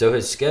 So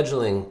his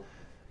scheduling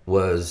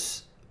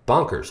was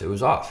bonkers. It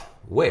was off,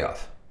 way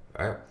off,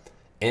 right?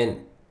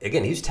 And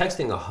again, he's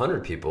texting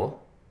 100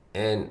 people,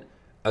 and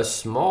a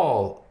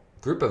small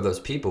group of those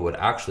people would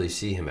actually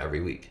see him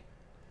every week.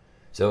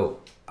 So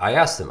I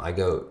asked him, I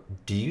go,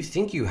 do you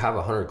think you have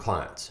 100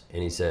 clients?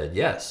 And he said,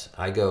 yes.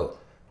 I go,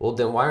 well,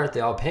 then why aren't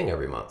they all paying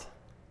every month?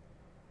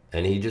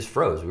 And he just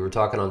froze. We were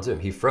talking on Zoom.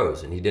 He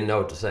froze and he didn't know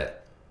what to say.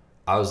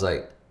 I was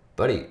like,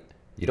 buddy,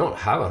 you don't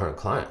have 100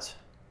 clients.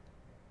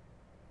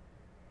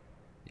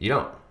 You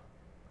don't.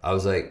 I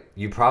was like,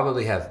 you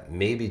probably have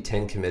maybe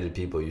 10 committed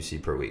people you see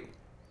per week.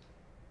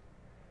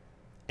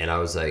 And I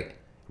was like,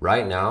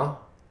 right now,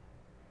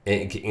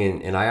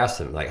 and I asked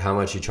him like how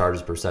much he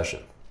charges per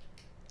session.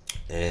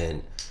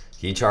 And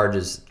he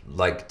charges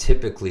like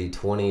typically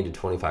 $20 to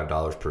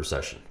 $25 per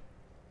session.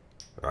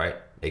 All right.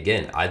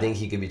 Again, I think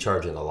he could be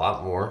charging a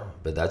lot more,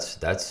 but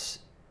that's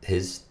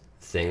his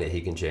thing that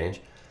he can change.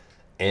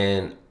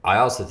 And I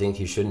also think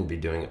he shouldn't be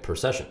doing it per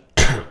session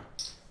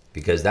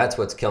because that's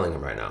what's killing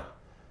him right now.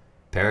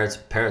 Parents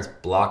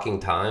blocking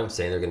time,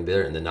 saying they're going to be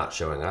there and then not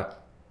showing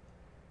up.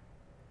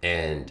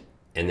 And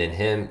then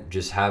him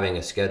just having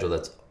a schedule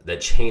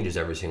that changes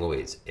every single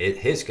week.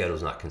 His schedule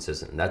is not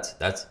consistent. And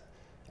that's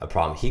a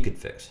problem he could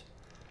fix.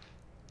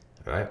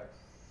 All right.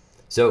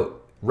 So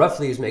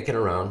roughly he's making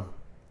around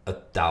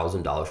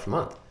 $1,000 per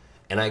month.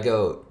 And I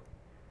go,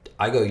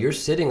 you're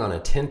sitting on a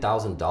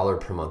 $10,000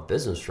 per month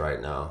business right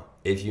now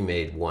if you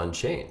made one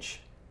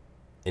change.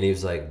 And he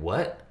was like,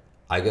 what?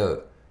 I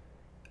go,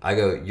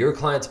 your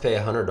clients pay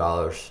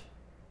 $100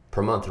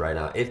 per month right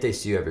now if they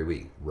see you every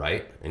week,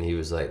 right? And he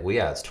was like, well,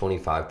 yeah, it's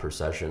 25 per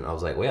session. I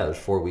was like, well, yeah, there's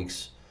 4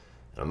 weeks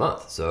in a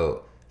month.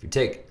 So if you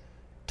take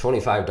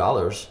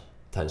 $25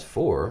 times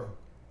 4,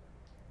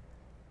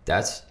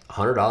 that's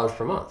 $100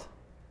 per month.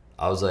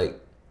 I was like,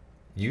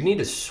 you need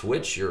to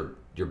switch your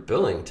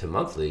billing to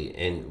monthly,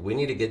 and we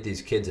need to get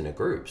these kids into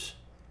groups,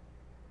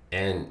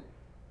 and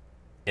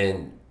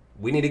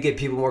we need to get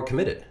people more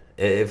committed.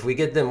 If we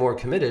get them more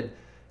committed,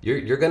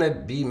 you're gonna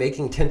be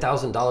making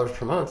 $10,000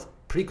 per month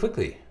pretty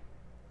quickly.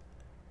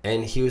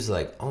 And he was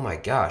like, oh my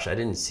gosh, I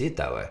didn't see it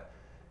that way.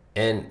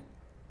 And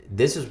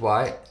this is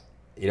why,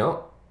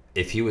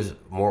 if he was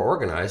more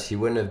organized, he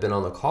wouldn't have been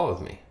on the call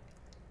with me.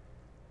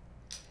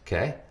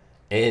 Okay.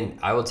 And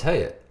I will tell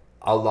you,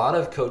 a lot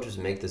of coaches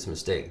make this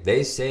mistake.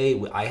 They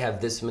say, I have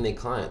this many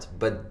clients,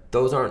 but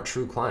those aren't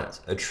true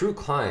clients. A true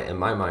client, in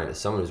my mind, is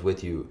someone who's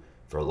with you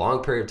for a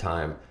long period of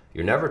time.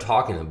 You're never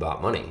talking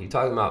about money. You're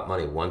talking about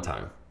money one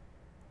time.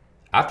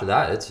 After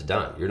that, it's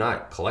done. You're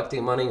not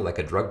collecting money like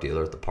a drug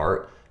dealer at the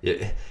park.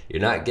 You're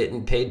not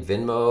getting paid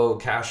Venmo,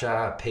 Cash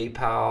App,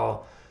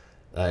 PayPal.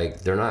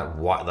 Like, they're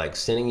not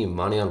sending you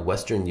money on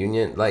Western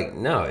Union. Like,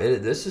 no,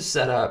 this is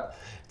set up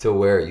to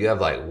where you have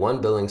like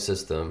one billing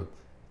system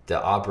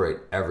to operate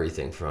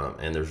everything from,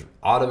 and there's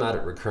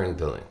automatic recurring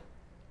billing.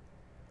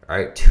 All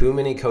right, too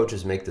many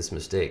coaches make this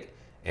mistake.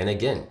 And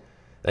again,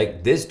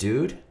 like this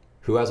dude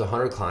who has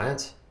 100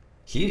 clients,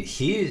 he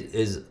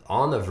is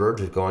on the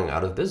verge of going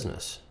out of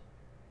business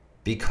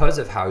because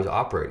of how he's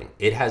operating.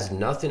 It has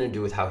nothing to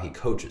do with how he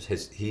coaches.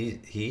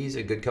 He's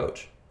a good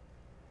coach.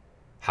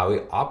 How he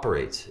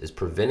operates is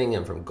preventing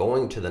him from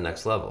going to the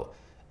next level.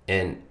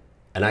 And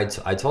I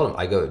told him,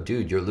 I go,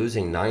 dude, you're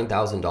losing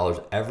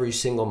 $9,000 every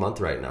single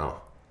month right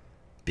now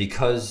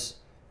because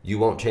you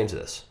won't change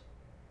this.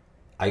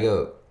 I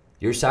go,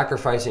 you're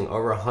sacrificing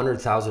over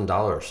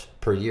 $100,000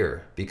 per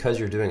year because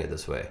you're doing it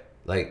this way.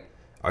 Like,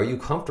 are you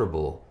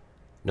comfortable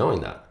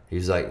knowing that?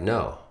 He's like,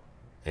 no.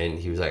 And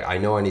he was like, I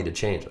know I need to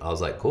change. I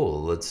was like,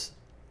 cool, let's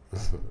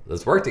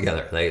work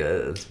together. Like,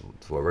 that's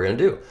what we're gonna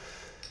do.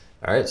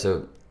 All right,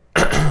 so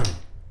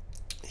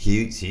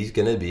he's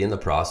gonna be in the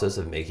process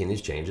of making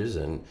these changes,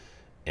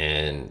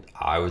 and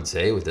I would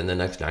say within the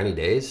next 90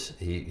 days,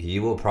 he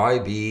will probably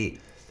be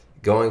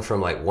going from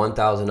like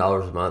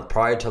 $1,000 a month,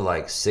 probably to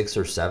like $6,000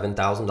 or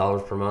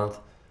 $7,000 per month.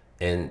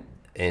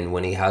 And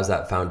when he has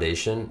that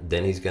foundation,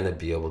 then he's going to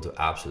be able to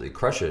absolutely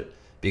crush it,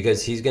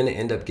 because he's going to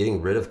end up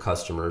getting rid of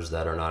customers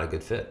that are not a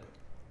good fit,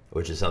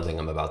 which is something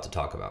I'm about to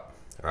talk about.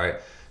 All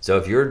right. So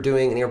if you're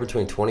doing anywhere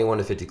between 21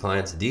 to 50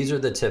 clients, these are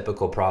the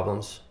typical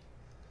problems.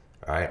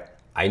 All right.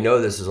 I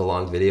know this is a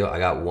long video. I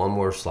got one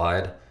more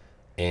slide,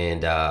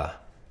 and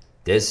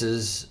this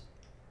is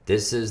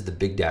This is the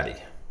big daddy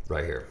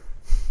right here.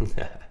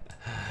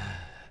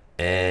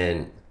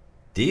 And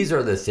these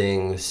are the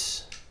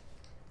things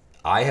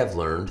I have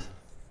learned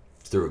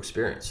through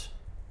experience.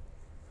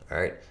 All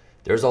right.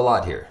 There's a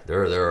lot here.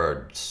 There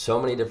are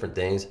so many different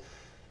things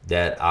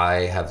that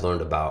I have learned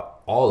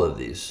about all of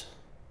these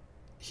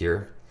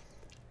here.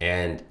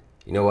 And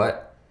you know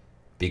what?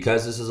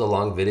 Because this is a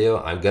long video,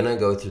 I'm going to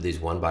go through these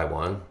one by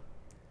one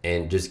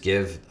and just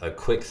give a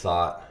quick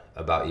thought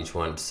about each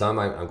one. Some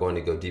I'm going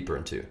to go deeper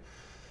into.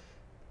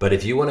 But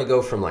if you want to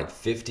go from like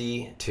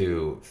 50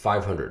 to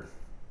 500,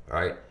 all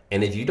right?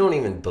 And if you don't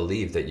even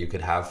believe that you could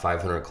have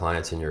 500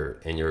 clients in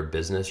your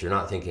business, you're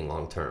not thinking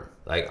long term.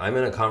 Like, I'm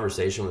in a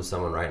conversation with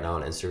someone right now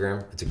on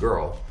Instagram. It's a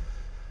girl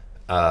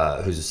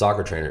who's a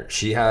soccer trainer.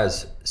 She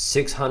has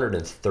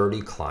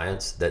 630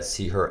 clients that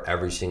see her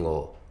every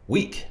single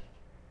week.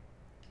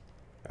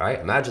 All right,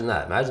 imagine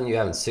that. Imagine you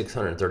having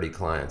 630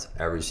 clients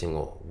every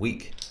single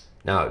week.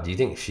 Now, do you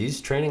think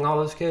she's training all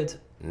those kids?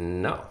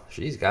 No,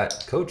 she's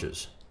got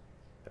coaches,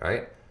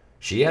 right?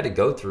 She had to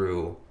go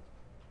through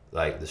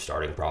like the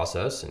starting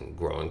process and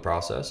growing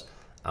process.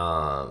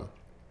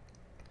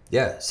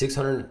 Yeah,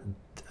 600,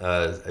 it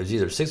was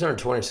either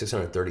 620 or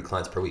 630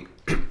 clients per week.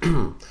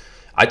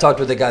 I talked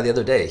with a guy the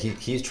other day.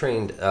 He's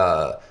trained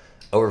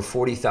over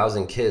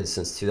 40,000 kids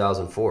since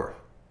 2004.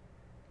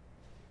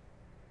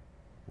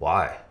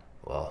 Why?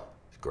 Well,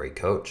 he's a great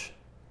coach.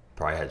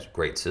 Probably has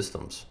great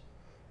systems.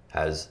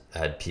 Has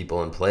had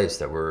people in place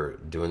that were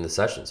doing the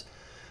sessions.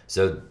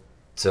 So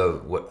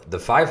what, the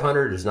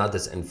 500 is not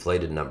this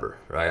inflated number,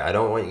 right? I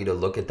don't want you to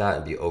look at that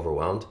and be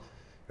overwhelmed,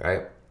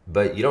 right?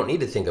 But you don't need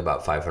to think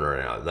about 500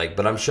 right now. Like,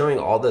 but I'm showing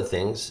all the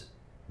things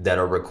that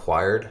are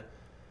required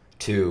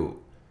to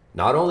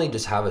not only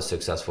just have a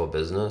successful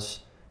business,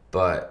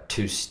 but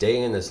to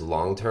stay in this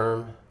long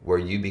term where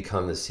you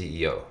become the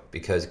CEO.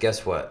 Because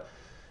guess what?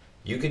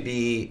 You could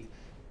be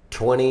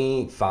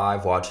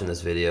 25 watching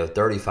this video,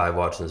 35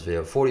 watching this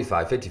video,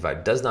 45,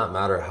 55, does not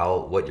matter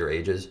what your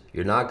age is.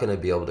 You're not going to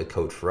be able to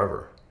coach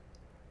forever.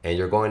 And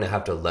you're going to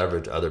have to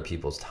leverage other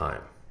people's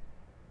time.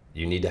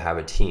 You need to have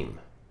a team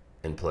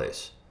in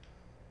place.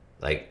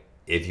 Like,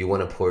 if you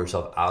want to pull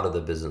yourself out of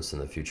the business in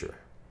the future,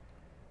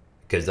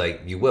 because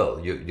like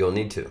you'll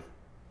need to,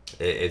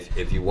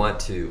 if you want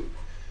to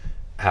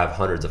have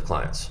hundreds of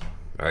clients,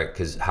 all right?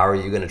 Because how are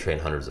you going to train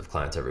hundreds of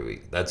clients every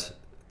week? That's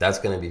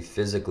going to be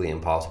physically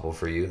impossible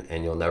for you,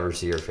 and you'll never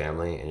see your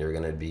family, and you're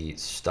going to be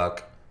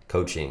stuck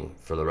coaching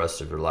for the rest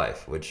of your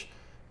life, which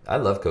I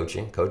love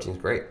coaching. Coaching's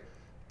great,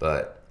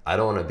 but I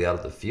don't want to be out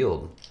of the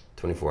field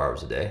 24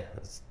 hours a day.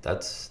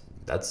 That's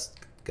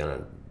going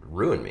to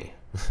ruin me,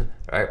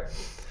 right?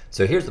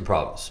 So here's the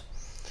problems.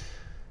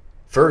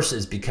 First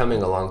is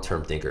becoming a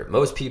long-term thinker.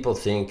 Most people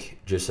think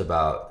just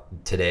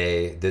about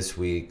today, this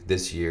week,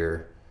 this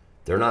year.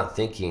 They're not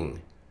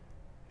thinking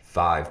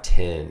 5,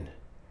 10,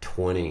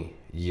 20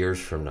 years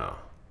from now.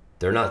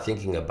 They're not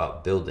thinking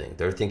about building.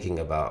 They're thinking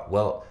about,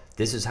 well,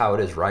 this is how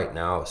it is right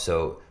now.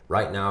 So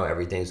right now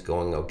everything's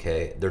going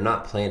okay. They're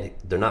not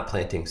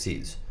planting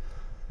seeds,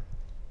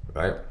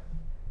 right?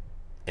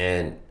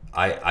 And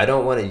I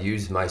don't want to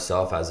use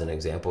myself as an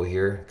example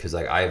here, because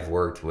like I've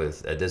worked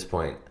with, at this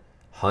point,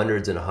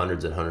 hundreds and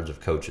hundreds and hundreds of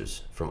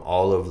coaches from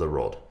all over the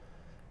world.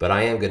 But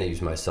I am going to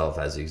use myself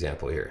as the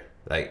example here.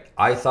 Like,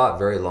 I thought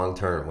very long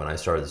term when I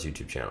started this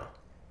YouTube channel.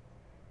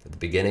 At the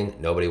beginning,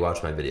 nobody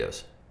watched my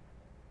videos.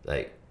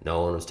 Like,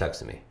 no one was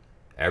texting me.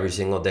 Every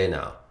single day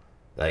now,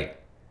 like,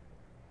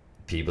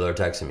 people are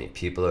texting me.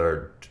 People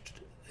are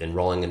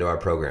enrolling into our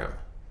program.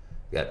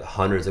 We got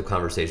hundreds of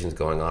conversations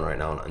going on right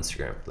now on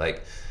Instagram.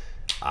 Like,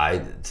 I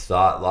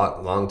thought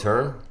long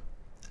term,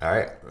 all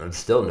right, I'm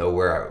still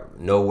nowhere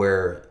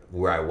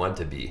where I want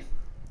to be.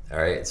 All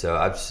right, so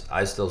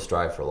I still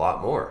strive for a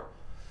lot more,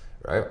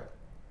 right?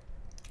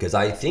 Because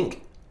I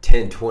think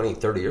 10, 20,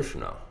 30 years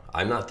from now,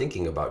 I'm not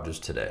thinking about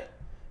just today.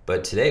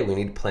 But today we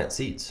need to plant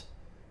seeds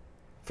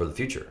for the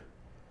future.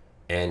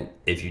 And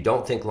if you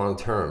don't think long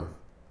term,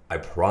 I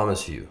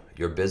promise you,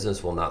 your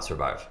business will not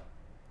survive.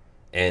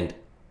 And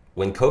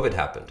when COVID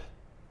happened,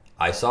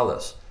 I saw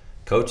this.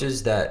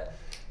 Coaches that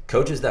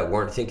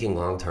weren't thinking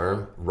long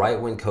term, right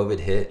when COVID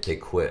hit, they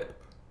quit.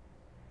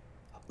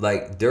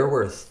 Like, there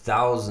were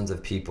thousands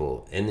of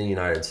people in the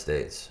United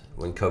States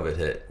when COVID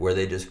hit where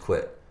they just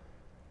quit.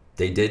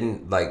 They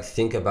didn't like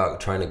think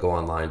about trying to go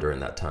online during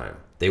that time.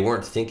 They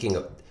were thinking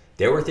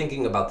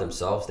about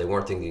themselves. They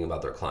weren't thinking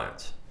about their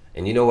clients.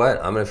 And you know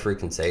what? I'm going to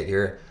freaking say it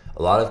here.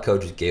 A lot of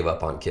coaches gave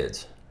up on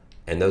kids,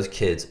 and those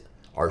kids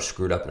are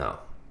screwed up now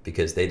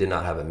because they did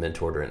not have a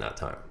mentor during that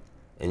time.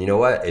 And you know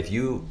what? If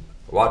you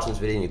are watching this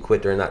video and you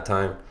quit during that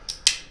time,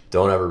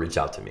 don't ever reach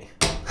out to me.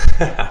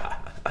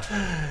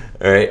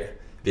 All right?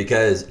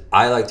 Because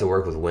I like to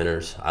work with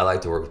winners. I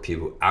like to work with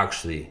people who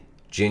actually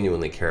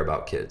genuinely care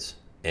about kids.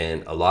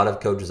 And a lot of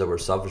coaches that were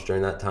selfish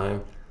during that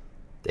time,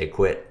 they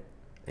quit.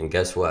 And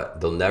guess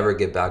what? They'll never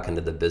get back into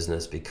the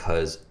business,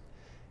 because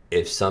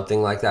if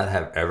something like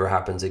that ever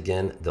happens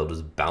again, they'll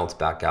just bounce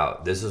back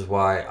out. This is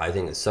why I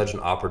think it's such an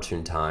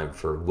opportune time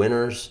for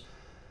winners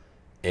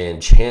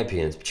and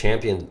champion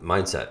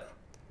mindset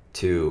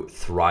to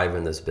thrive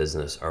in this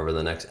business over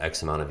the next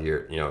X amount of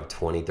years,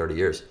 20, 30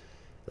 years.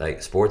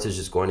 Like, sports is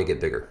just going to get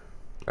bigger.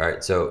 All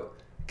right. So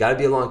got to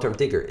be a long-term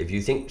thinker. If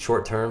you think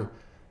short-term,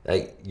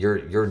 like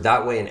you're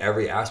that way in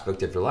every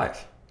aspect of your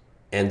life.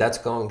 And that's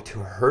going to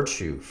hurt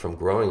you from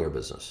growing your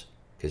business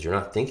because you're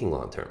not thinking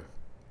long-term.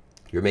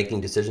 You're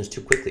making decisions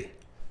too quickly,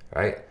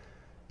 right?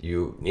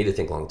 You need to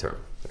think long-term,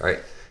 all right?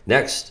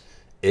 Next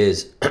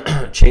is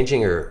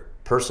changing your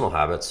personal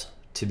habits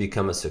to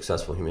become a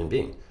successful human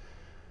being.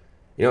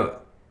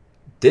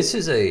 This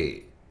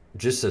is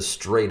just a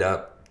straight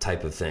up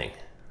type of thing.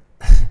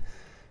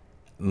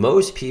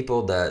 Most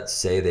people that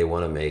say they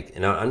want to make,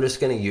 and I'm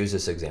just going to use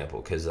this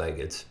example because like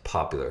it's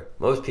popular.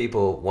 Most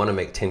people want to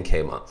make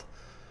 10K a month,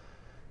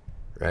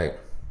 right?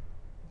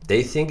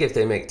 They think if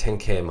they make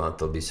 10K a month,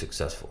 they'll be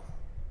successful.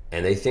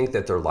 And they think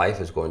that their life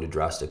is going to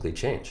drastically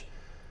change.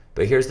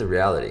 But here's the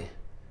reality.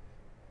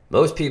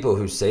 Most people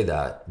who say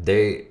that,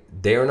 they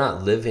are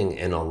not living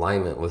in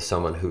alignment with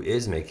someone who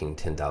is making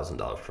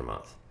 $10,000 per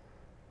month.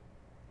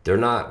 They're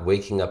not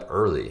waking up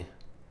early.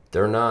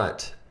 They're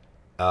not,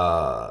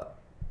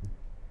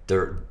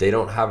 they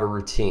don't have a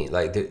routine.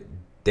 Like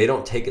they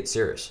don't take it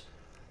serious.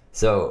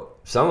 So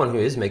someone who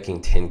is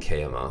making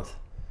 10K a month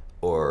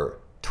or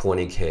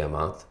 20K a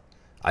month,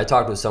 I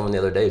talked with someone the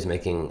other day who's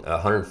making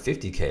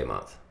 150K a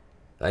month.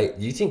 Right?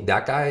 You think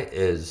that guy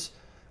is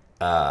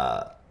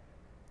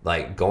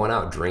like going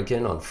out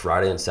drinking on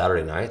Friday and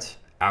Saturday nights?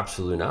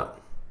 Absolutely not.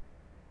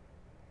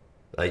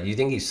 Like, you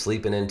think he's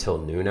sleeping in till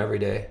noon every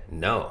day?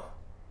 No.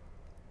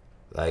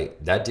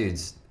 Like, that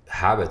dude's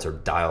habits are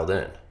dialed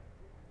in.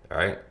 All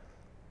right?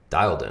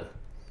 Dialed in.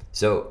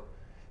 So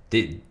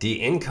the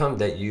income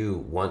that you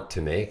want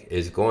to make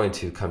is going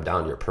to come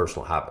down to your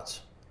personal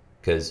habits.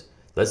 Because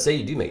let's say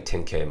you do make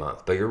 10K a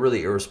month, but you're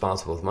really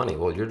irresponsible with money.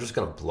 Well, you're just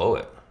going to blow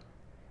it.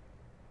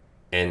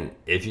 And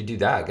if you do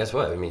that, guess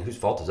what? I mean, whose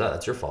fault is that?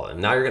 That's your fault.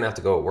 And now you're going to have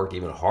to go work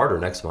even harder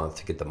next month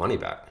to get the money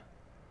back.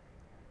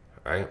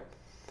 All right?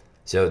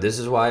 So this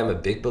is why I'm a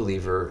big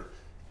believer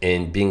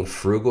in being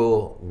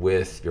frugal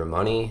with your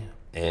money.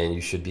 And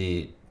you should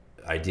be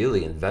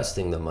ideally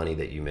investing the money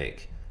that you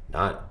make,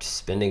 not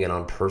spending it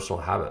on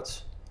personal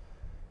habits,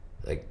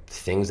 like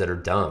things that are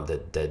dumb,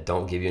 that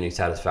don't give you any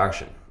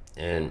satisfaction.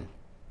 And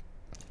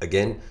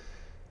again,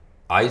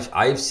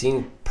 I've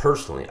seen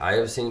personally, I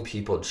have seen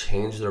people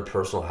change their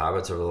personal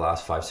habits over the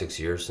last 5-6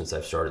 years since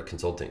I've started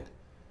consulting.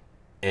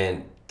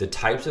 And the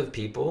types of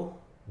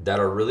people that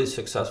are really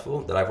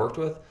successful that I've worked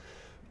with,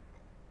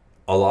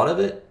 a lot of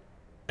it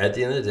at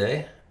the end of the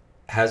day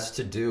has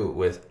to do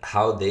with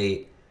how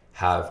they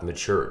have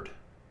matured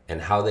and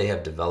how they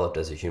have developed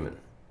as a human.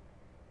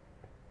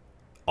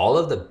 All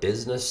of the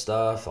business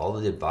stuff, all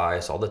of the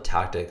advice, all the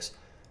tactics,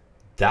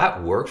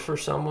 that works for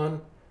someone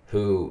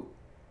who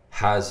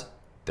has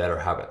better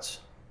habits,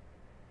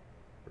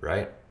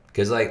 right?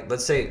 Because like,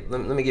 let's say,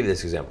 let me give you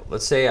this example.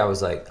 Let's say I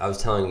was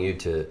telling you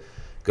to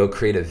go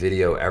create a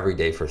video every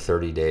day for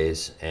 30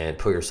 days and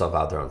put yourself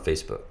out there on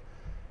Facebook.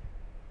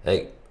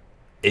 Like,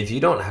 if you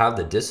don't have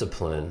the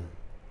discipline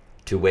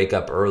to wake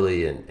up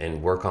early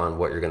and work on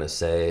what you're going to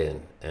say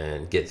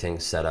and get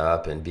things set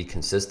up and be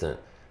consistent,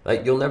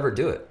 like, you'll never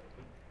do it.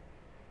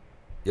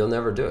 You'll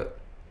never do it.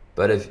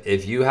 But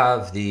if you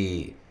have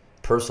the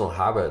personal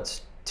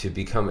habits to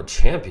become a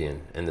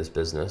champion in this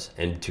business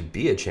and to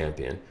be a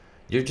champion,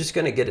 you're just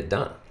going to get it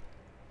done.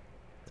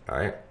 All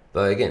right.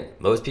 But again,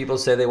 most people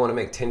say they want to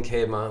make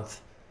 10K a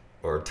month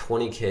or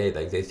 20K.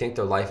 Like, they think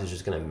their life is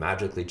just going to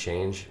magically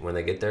change when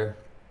they get there.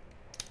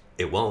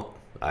 It won't.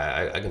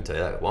 I can tell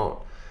you that it won't.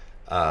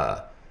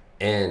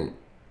 And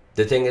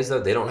the thing is,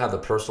 though, they don't have the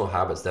personal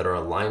habits that are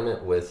in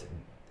alignment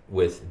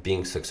with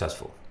being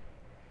successful.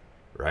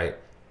 Right.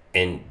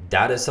 And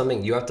that is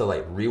something you have to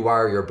like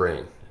rewire your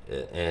brain.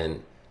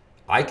 And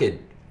I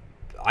could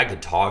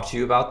talk to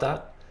you about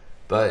that,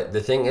 but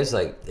the thing is,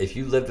 like, if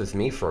you lived with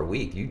me for a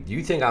week,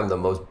 you think I'm the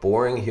most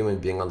boring human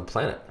being on the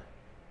planet,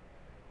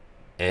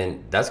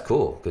 and that's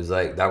cool because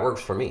like that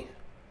works for me.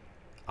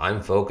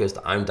 I'm focused,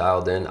 I'm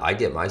dialed in, I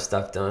get my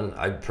stuff done,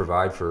 I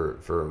provide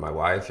for my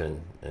wife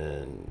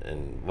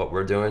and what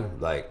we're doing,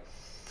 like,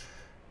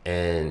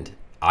 and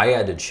I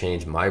had to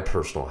change my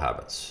personal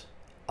habits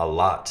a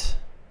lot.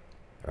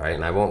 All right,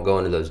 and I won't go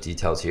into those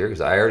details here because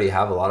I already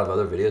have a lot of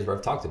other videos where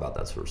I've talked about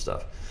that sort of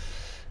stuff.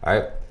 All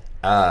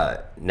right,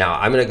 now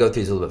I'm gonna go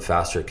through these a little bit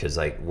faster because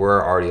like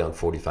we're already on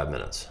 45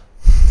 minutes.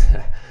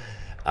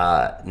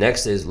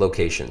 Next is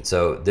location.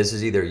 So this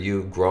is either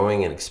you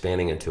growing and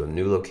expanding into a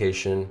new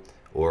location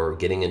or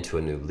getting into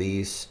a new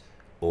lease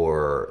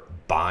or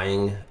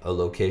buying a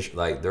location.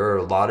 Like, there are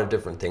a lot of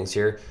different things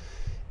here.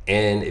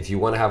 And if you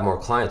want to have more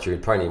clients, you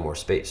probably need more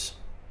space.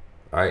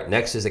 All right,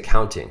 next is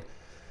accounting.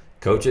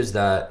 Coaches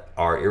that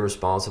are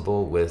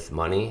irresponsible with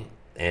money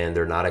and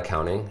they're not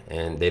accounting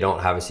and they don't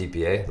have a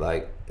CPA,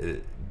 like,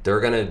 they're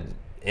going to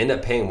end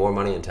up paying more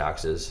money in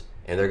taxes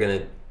and they're going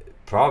to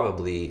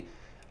probably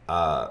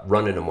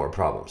run into more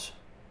problems.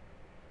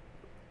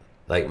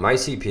 Like, my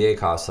CPA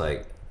costs,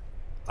 like,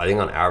 I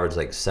think on average,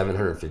 like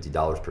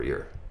 $750 per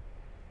year.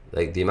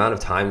 Like the amount of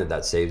time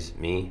that saves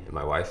me and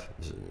my wife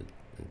is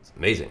it's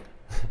amazing,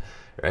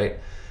 right?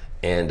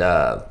 And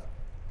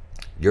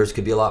yours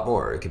could be a lot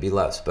more, it could be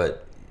less,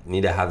 but you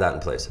need to have that in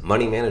place.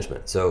 Money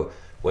management. So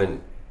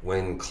when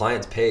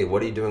clients pay,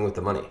 what are you doing with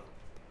the money?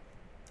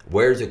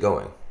 Where is it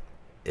going?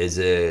 Is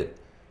it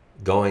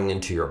going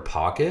into your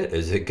pocket?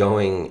 Is it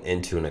going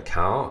into an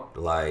account?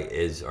 Like,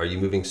 are you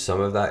moving some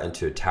of that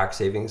into a tax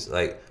savings?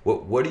 Like,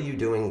 what are you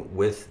doing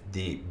with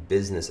the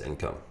business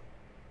income?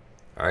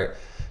 All right.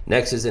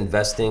 Next is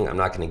investing. I'm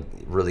not going to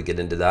really get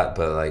into that,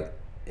 but like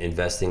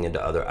investing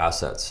into other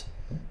assets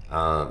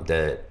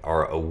that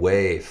are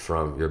away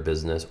from your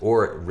business,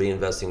 or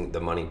reinvesting the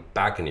money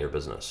back into your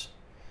business.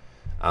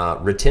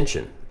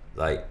 Retention,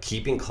 like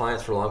keeping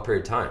clients for a long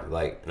period of time.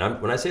 Like,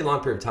 and when I say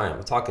long period of time,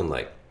 I'm talking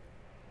like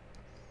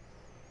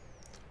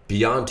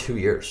beyond 2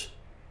 years.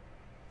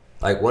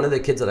 Like one of the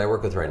kids that I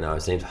work with right now,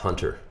 his name's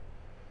Hunter.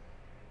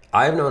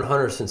 I've known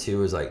Hunter since he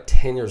was like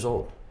 10 years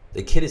old.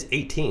 The kid is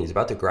 18. He's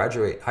about to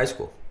graduate high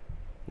school.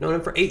 Known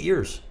him for 8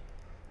 years.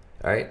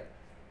 All right.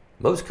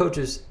 Most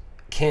coaches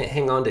can't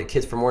hang on to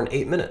kids for more than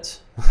 8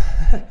 minutes.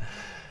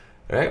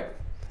 Right.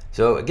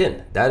 So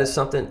again, that is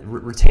something,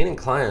 retaining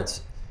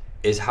clients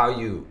is how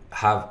you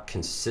have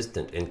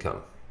consistent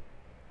income.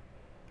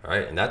 All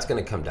right. And that's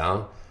going to come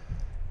down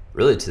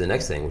really to the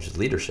next thing, which is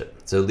leadership.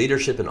 So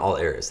leadership in all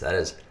areas. That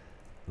is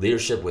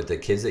leadership with the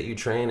kids that you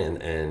train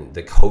and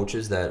the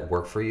coaches that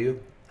work for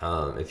you.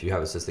 If you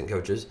have assistant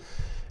coaches,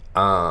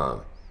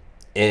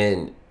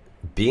 and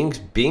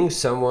being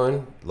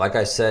someone, like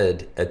I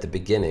said at the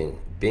beginning,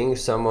 being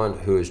someone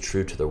who is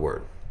true to the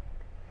word.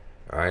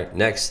 All right.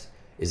 Next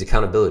is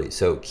accountability.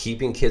 So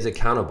keeping kids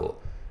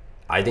accountable.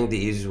 I think the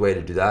easiest way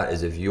to do that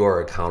is if you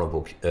are an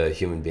accountable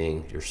human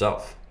being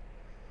yourself.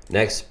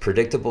 Next,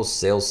 predictable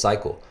sales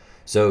cycle.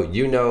 So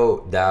you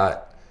know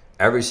that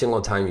every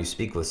single time you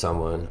speak with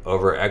someone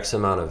over X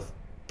amount of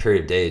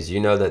period of days, you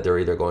know that they're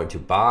either going to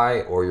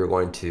buy or you're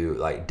going to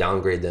like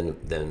downgrade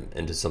them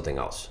into something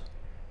else.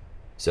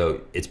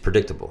 So it's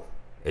predictable.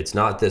 It's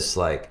not this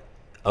like,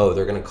 oh,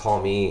 they're going to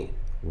call me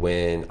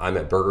when I'm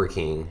at Burger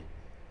King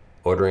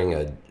ordering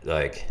a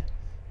like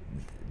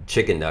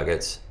chicken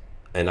nuggets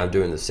and I'm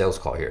doing the sales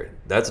call here.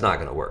 That's not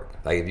going to work.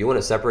 Like if you want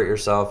to separate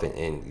yourself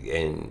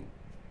and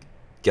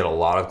get a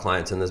lot of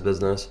clients in this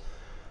business,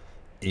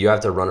 you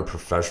have to run a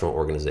professional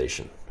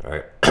organization, all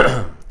right?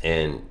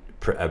 And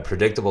a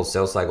predictable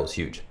sales cycle is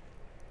huge.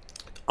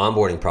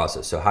 Onboarding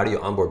process. So how do you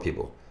onboard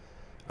people?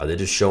 Are they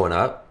just showing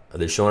up? Are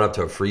they showing up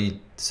to a free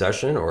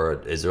session,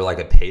 or is there like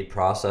a paid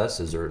process?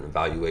 Is there an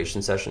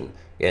evaluation session?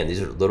 Again,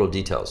 these are little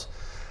details.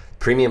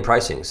 Premium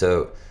pricing.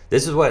 So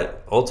this is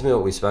what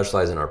ultimately we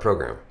specialize in our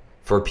program.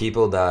 For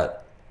people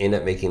that end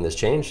up making this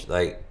change,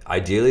 like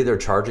ideally they're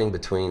charging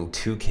between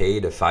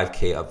 2K to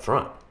 5K up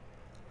front.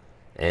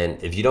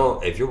 And if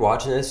you're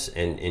watching this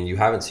and you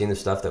haven't seen the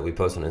stuff that we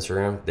post on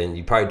Instagram, then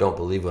you probably don't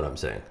believe what I'm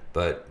saying.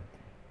 But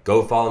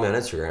go follow me on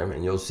Instagram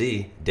and you'll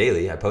see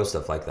daily I post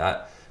stuff like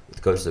that with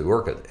the coaches that we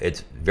work with.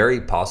 It's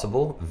very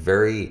possible,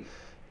 very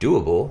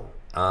doable.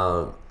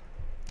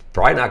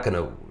 Probably not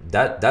gonna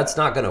that's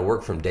not gonna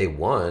work from day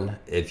one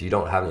if you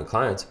don't have any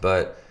clients,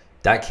 but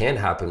that can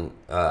happen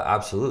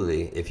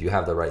absolutely if you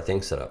have the right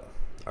thing set up.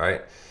 All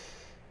right.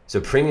 So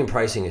premium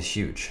pricing is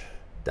huge.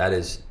 That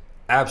is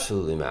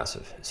absolutely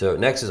massive. So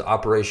next is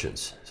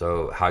operations.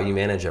 So how you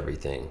manage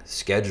everything,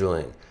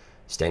 scheduling,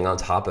 staying on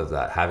top of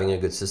that, having a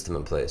good system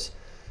in place,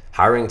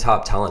 hiring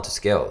top talent to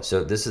scale.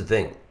 So this is the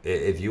thing.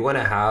 If you want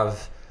to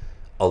have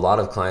a lot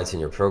of clients in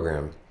your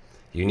program,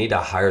 you need to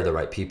hire the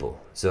right people.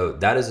 So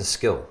that is a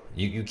skill.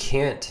 You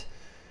can't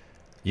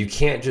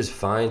just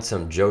find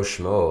some Joe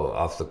Schmo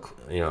off the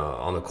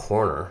on the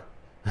corner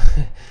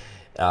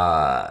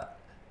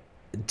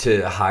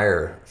to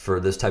hire for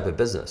this type of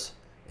business.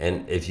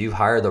 And if you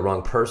hire the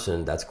wrong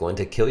person, that's going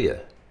to kill you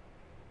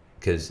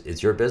because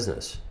it's your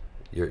business.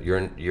 You're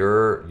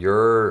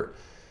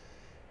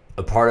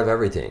a part of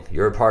everything.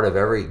 You're a part of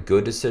every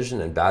good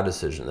decision and bad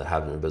decision that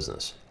happens in your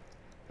business.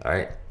 All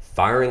right.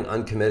 Firing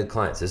uncommitted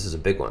clients. This is a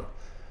big one.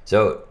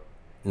 So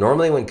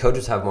normally when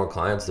coaches have more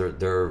clients,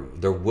 they're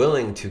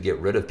willing to get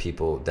rid of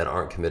people that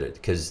aren't committed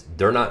because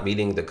they're not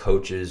meeting the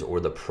coaches or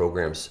the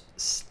program's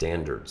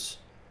standards.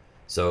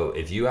 So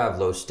if you have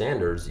low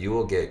standards, you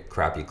will get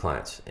crappy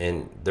clients,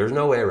 and there's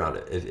no way around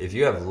it. If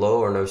you have low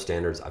or no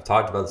standards, I've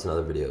talked about this in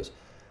other videos,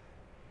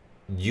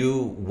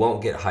 you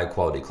won't get high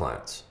quality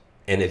clients.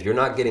 And if you're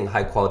not getting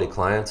high quality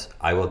clients,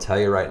 I will tell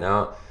you right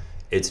now,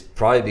 it's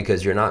probably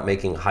because you're not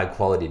making high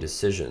quality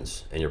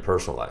decisions in your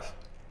personal life.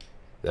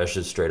 That's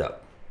just straight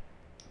up.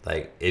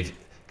 Like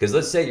because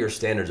let's say your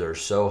standards are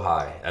so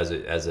high as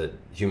a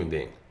human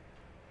being,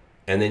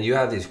 and then you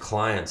have these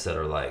clients that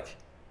are like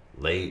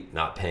late,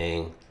 not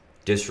paying,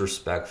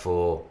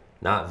 disrespectful,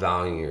 not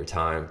valuing your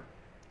time.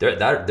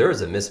 There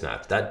is a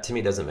mismatch. That to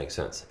me doesn't make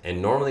sense.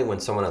 And normally when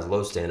someone has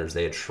low standards,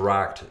 they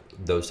attract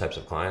those types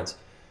of clients.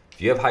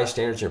 If you have high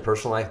standards in your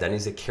personal life, that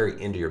needs to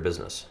carry into your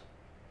business.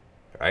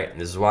 Right?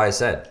 And this is why I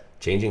said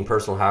changing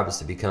personal habits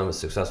to become a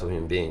successful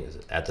human being is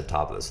at the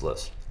top of this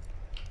list.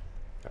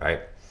 All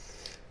right.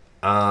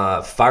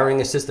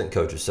 Firing assistant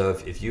coaches. So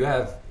if you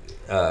have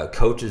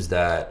coaches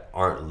that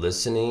aren't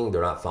listening,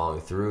 they're not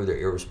following through, they're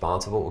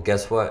irresponsible, well,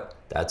 guess what?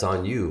 That's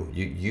on you.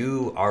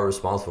 You are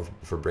responsible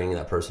for bringing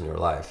that person in your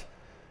life,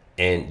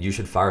 and you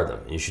should fire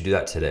them. And you should do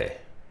that today.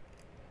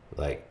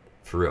 Like,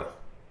 for real.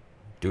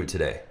 Do it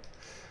today.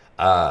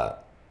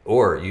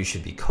 Or you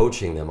should be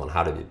coaching them on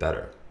how to be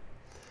better.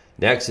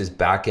 Next is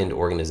back-end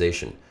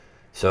organization.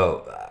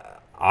 So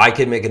I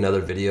could make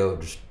another video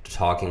just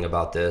talking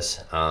about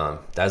this.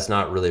 That's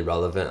not really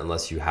relevant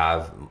unless you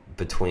have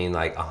between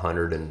like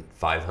 100 and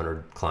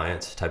 500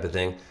 clients type of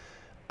thing.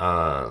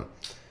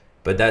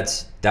 But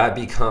that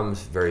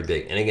becomes very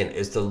big. And again,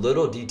 it's the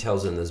little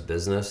details in this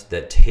business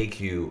that take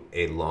you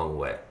a long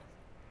way.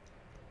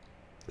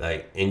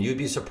 Like, and you'd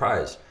be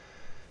surprised.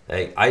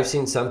 Like, I've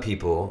seen some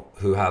people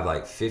who have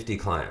like 50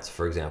 clients,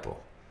 for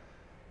example,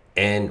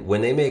 and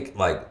when they make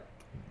like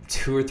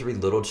 2 or 3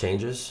 little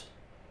changes,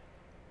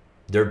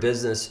 their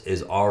business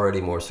is already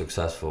more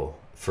successful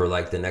for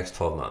like the next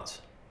 12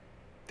 months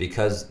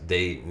because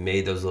they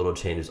made those little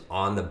changes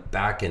on the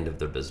back end of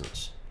their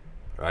business,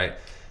 right?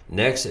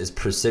 Next is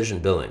precision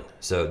billing.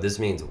 So this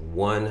means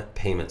one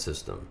payment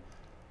system,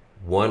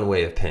 one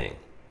way of paying,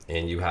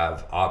 and you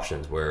have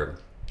options where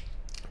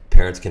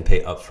parents can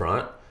pay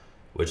upfront,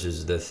 which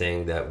is the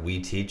thing that we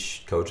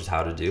teach coaches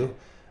how to do,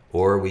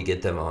 or we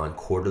get them on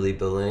quarterly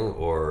billing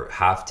or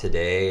half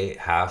today,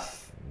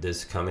 half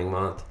this coming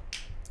month,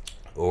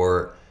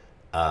 or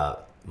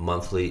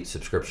monthly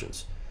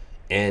subscriptions.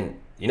 And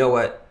you know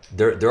what?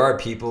 There are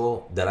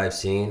people that I've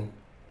seen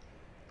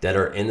that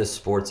are in the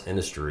sports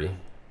industry,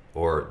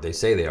 or they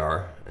say they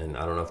are, and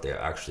I don't know if they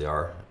actually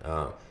are,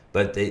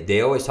 but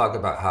they always talk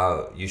about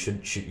how you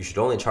should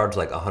only charge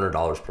like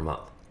 $100 per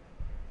month.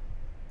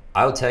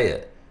 I'll tell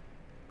you,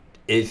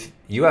 if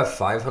you have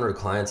 500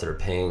 clients that are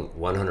paying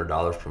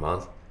 $100 per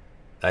month,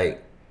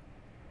 like,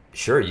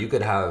 sure, you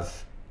could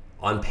have,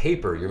 on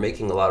paper, you're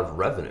making a lot of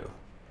revenue.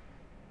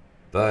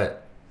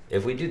 But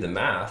if we do the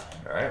math,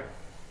 all right,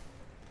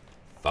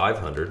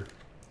 500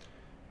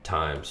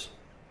 times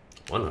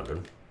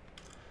 100,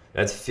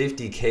 that's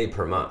 50K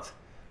per month,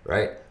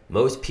 right?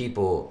 Most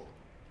people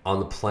on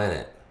the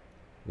planet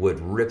would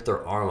rip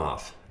their arm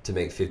off to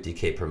make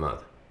 50K per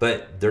month,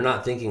 but they're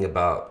not thinking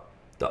about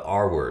the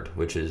R word,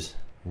 which is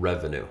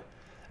revenue,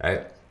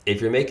 right? If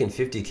you're making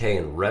 50K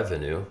in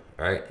revenue,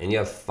 right, and you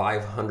have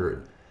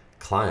 500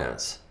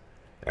 clients,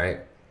 right,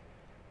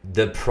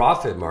 the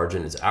profit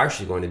margin is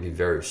actually going to be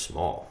very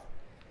small.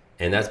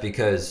 And that's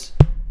because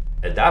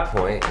at that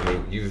point, I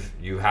mean,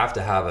 you have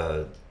to have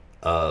a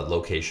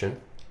location,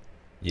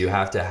 you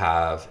have to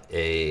have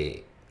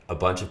a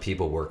bunch of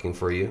people working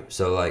for you.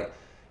 So like,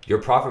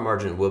 your profit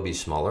margin will be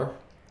smaller,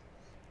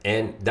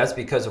 and that's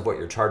because of what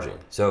you're charging.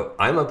 So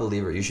I'm a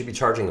believer, you should be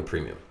charging a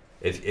premium.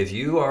 If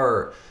you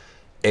are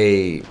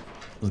a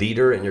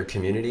leader in your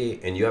community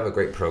and you have a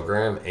great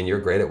program and you're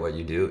great at what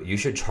you do, you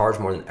should charge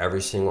more than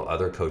every single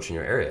other coach in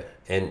your area.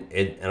 And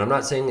I'm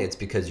not saying it's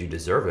because you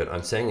deserve it.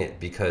 I'm saying it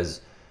because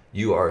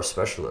you are a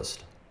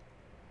specialist,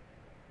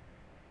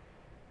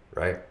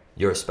 right?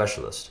 You're a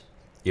specialist.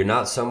 You're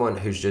not someone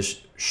who's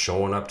just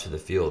showing up to the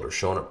field or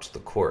showing up to the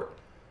court,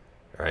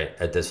 right?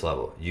 At this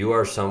level, you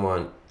are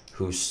someone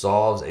who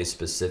solves a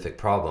specific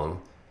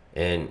problem.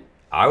 And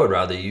I would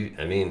rather you,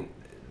 I mean,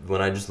 when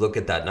I just look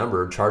at that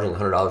number, charging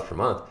 $100 per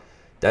month,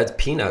 that's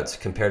peanuts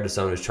compared to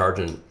someone who's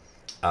charging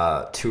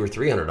 $200 or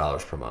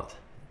 $300 per month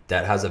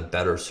that has a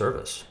better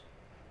service.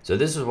 So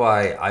this is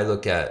why I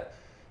look at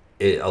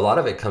it. A lot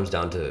of it comes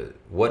down to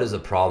what is the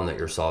problem that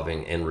you're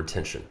solving and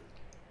retention.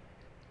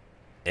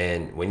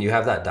 And when you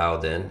have that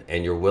dialed in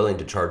and you're willing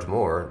to charge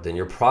more, then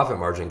your profit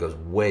margin goes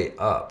way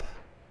up,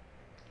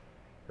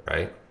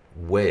 right?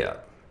 Way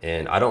up.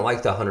 And I don't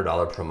like the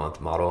 $100 per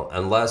month model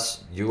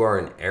unless you are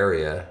an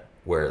area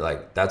where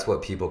like that's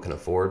what people can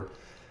afford.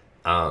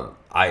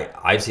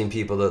 I've seen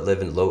people that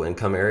live in low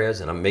income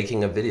areas, and I'm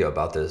making a video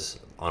about this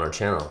on our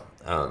channel,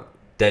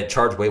 that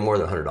charge way more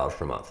than $100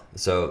 per month.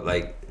 So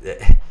like,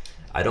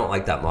 I don't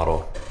like that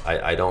model.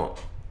 I don't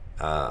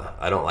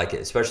like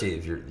it, especially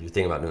if you're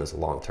thinking about doing this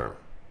long term.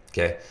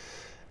 Okay.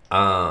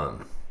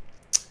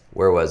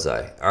 Where was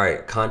I? All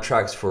right.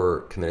 Contracts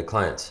for committed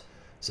clients.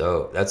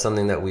 So that's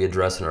something that we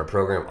address in our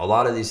program. A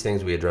lot of these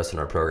things we address in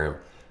our program.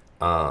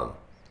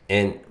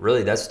 And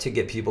really that's to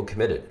get people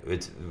committed.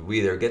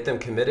 We either get them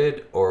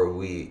committed or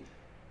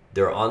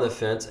they're on the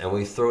fence and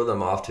we throw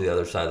them off to the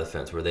other side of the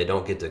fence where they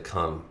don't get to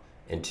come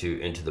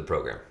into the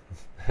program,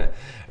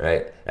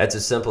 right? That's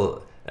as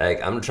simple,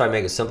 like I'm gonna try to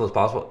make it as simple as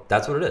possible.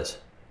 That's what it is.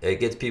 It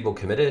gets people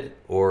committed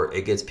or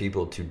it gets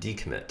people to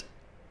decommit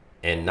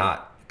and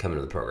not come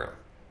into the program.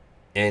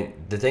 And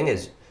the thing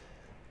is,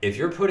 if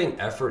you're putting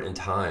effort and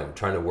time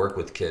trying to work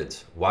with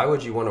kids, why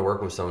would you want to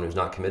work with someone who's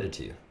not committed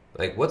to you?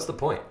 Like, what's the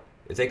point?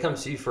 If they come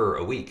see you for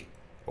a week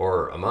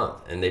or a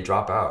month and they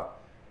drop out,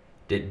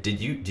 do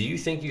you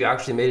think you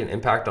actually made an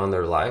impact on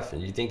their life?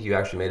 And you think you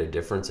actually made a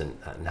difference in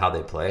how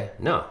they play?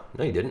 No,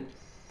 you didn't.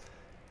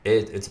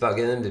 It's about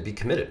getting them to be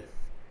committed,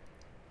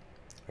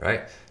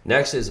 right?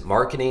 Next is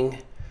marketing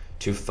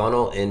to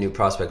funnel in new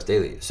prospects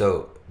daily.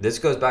 So this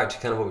goes back to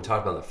kind of what we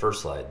talked about on the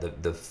first slide,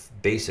 the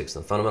basics,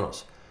 the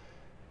fundamentals.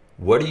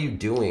 What are you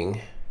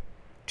doing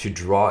to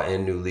draw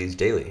in new leads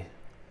daily?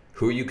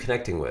 Who are you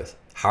connecting with?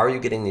 How are you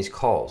getting these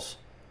calls?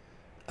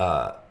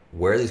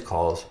 Where are these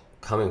calls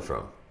coming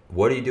from?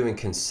 What are you doing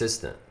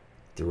consistent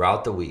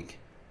throughout the week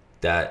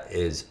that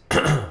is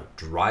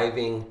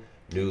driving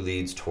new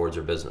leads towards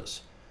your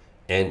business?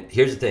 And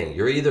here's the thing,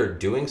 you're either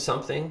doing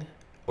something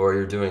or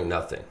you're doing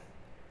nothing.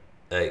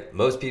 Like,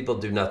 most people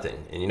do nothing.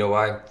 And you know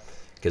why?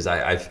 Because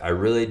I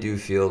really do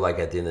feel like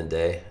at the end of the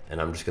day,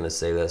 and I'm just going to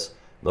say this,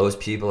 most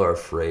people are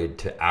afraid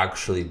to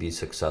actually be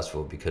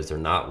successful because they're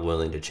not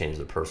willing to change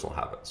their personal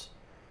habits.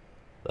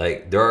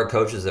 Like, there are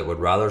coaches that would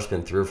rather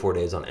spend 3 or 4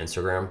 days on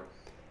Instagram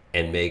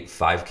and make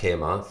 $5K a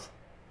month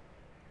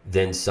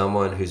than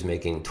someone who's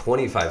making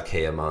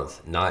 $25K a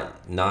month, not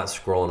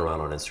scrolling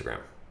around on Instagram.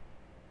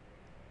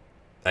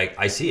 Like,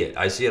 I see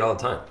it all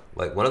the time.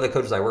 Like, one of the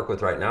coaches I work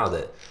with right now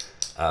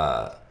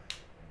that,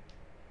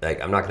 like,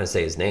 I'm not going to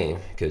say his name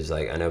because,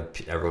 like, I know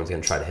everyone's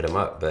going to try to hit him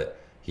up, but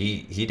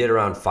he did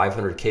around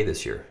 500K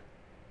this year,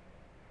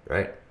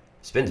 right?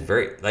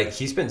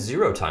 He spends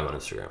 0 time on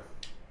Instagram.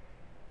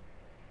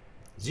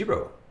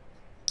 0.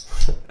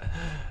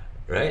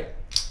 Right?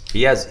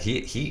 He has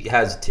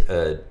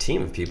a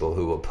team of people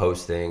who will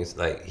post things.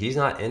 Like, he's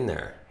not in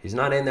there. He's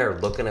not in there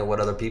looking at what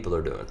other people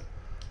are doing.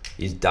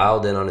 He's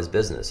dialed in on his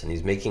business, and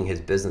he's making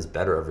his business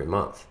better every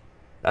month.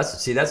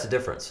 That's the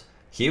difference.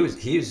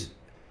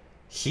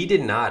 He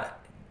did not,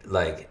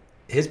 like,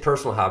 his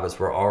personal habits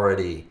were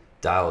already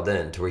dialed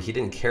in to where he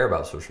didn't care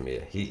about social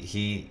media.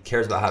 He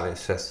cares about having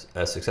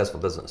a successful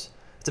business.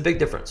 It's a big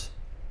difference.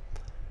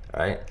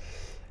 All right.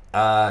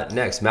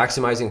 Next,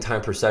 maximizing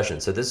time per session.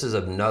 So this is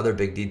another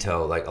big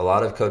detail. Like, a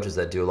lot of coaches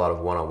that do a lot of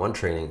one-on-one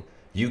training,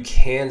 you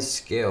can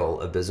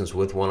scale a business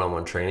with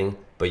one-on-one training,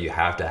 but you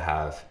have to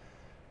have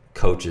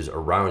coaches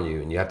around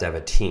you and you have to have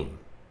a team.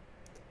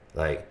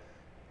 Like,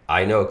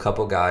 I know a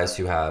couple guys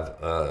who have,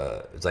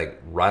 it's like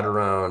right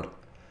around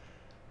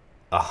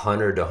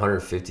 100 to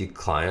 150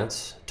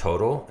 clients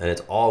total, and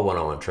it's all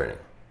one-on-one training,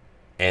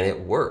 and it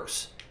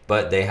works,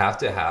 but they have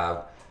to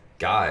have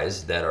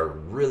guys that are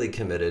really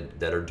committed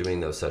that are doing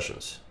those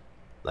sessions.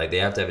 Like, they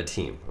have to have a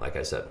team. Like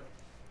I said,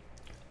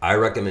 I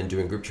recommend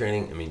doing group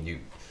training. I mean,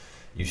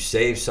 you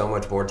save so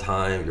much more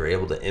time. You're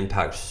able to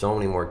impact so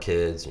many more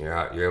kids, and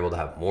you're able to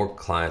have more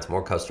clients,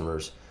 more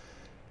customers.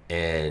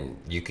 And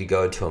you could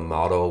go to a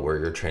model where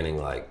you're training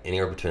like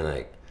anywhere between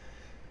like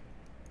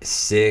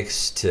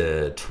 6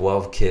 to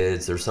 12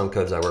 kids. There's some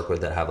coaches I work with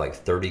that have like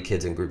 30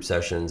 kids in group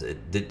sessions.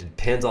 It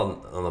depends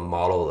on the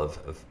model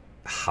of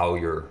how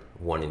you're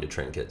wanting to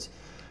train kids.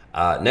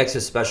 Next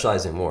is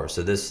specializing more.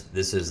 So this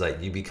is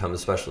like, you become a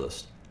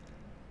specialist,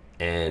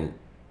 and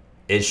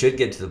it should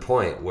get to the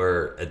point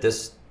where at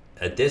this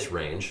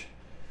range,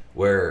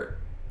 where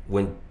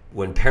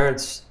when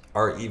parents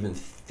are even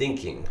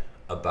thinking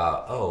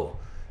about, oh,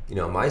 you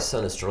know, my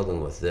son is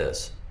struggling with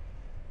this,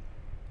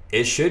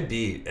 it should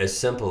be as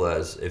simple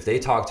as, if they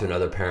talk to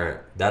another parent,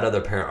 that other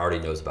parent already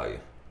knows about you.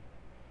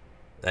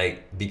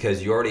 Like,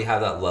 because you already have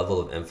that level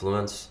of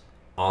influence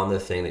on the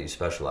thing that you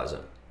specialize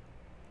in,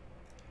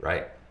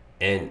 right?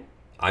 And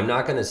I'm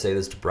not going to say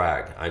this to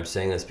brag. I'm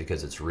saying this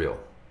because it's real.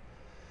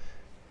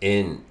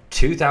 In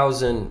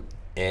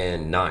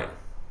 2009,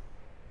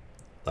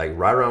 like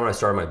right around when I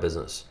started my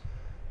business,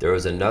 there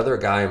was another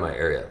guy in my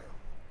area.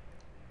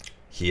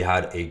 He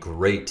had a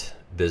great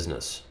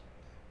business.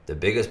 The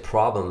biggest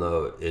problem,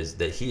 though, is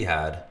that he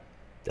had,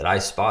 that I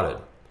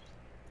spotted,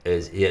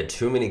 is he had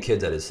too many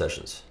kids at his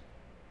sessions.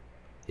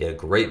 He had a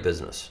great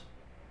business.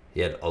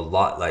 He had a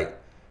lot, like,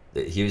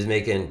 he was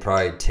making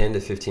probably $10,000 to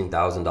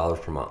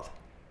 $15,000 per month,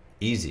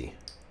 easy,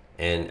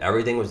 and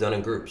everything was done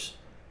in groups.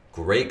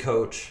 Great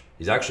coach.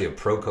 He's actually a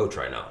pro coach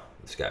right now.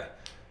 This guy,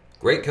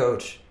 great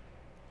coach,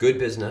 good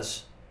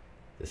business.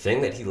 The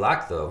thing that he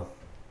lacked, though,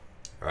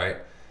 right,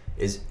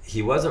 is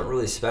he wasn't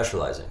really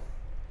specializing.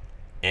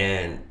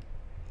 And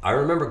I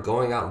remember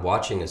going out and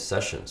watching his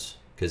sessions,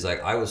 because like,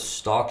 I was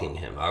stalking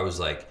him. I was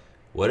like,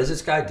 what is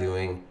this guy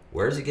doing?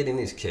 Where is he getting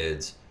these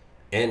kids?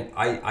 And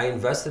I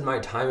invested my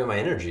time and my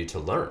energy to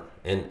learn.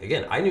 And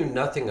again, I knew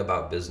nothing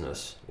about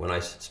business when I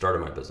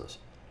started my business,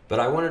 but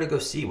I wanted to go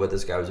see what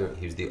this guy was doing.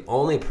 He was the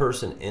only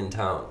person in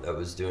town that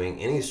was doing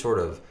any sort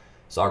of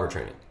soccer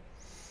training.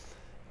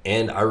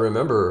 And I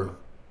remember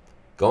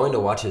going to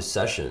watch his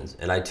sessions,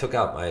 and I took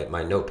out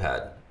my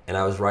notepad, and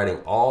I was writing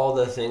all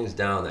the things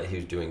down that he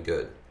was doing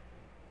good.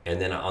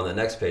 And then on the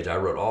next page, I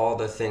wrote all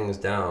the things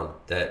down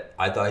that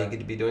I thought he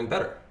could be doing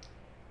better.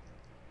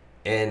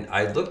 And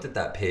I looked at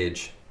that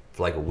page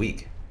for like a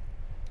week,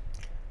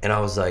 and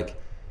I was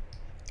like,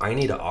 I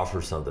need to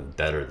offer something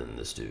better than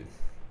this dude.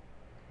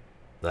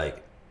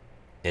 Like,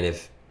 and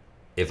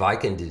if I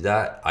can do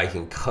that, I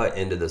can cut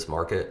into this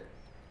market,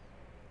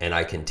 and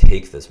I can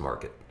take this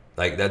market.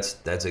 Like,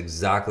 that's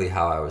exactly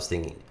how I was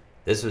thinking.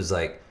 This was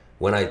like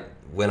when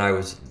I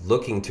was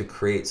looking to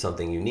create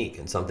something unique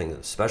and something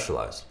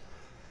specialized.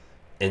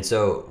 And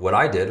so what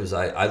I did was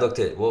I looked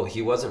at, well,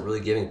 he wasn't really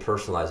giving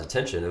personalized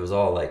attention. It was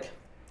all like,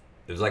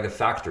 it was like a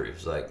factory. It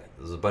was like,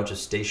 there was a bunch of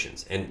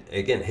stations. And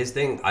again, his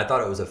thing, I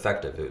thought it was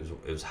effective.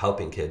 It was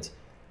helping kids,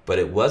 but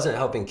it wasn't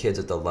helping kids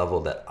at the level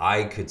that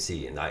I could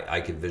see and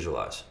I could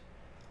visualize.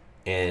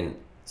 And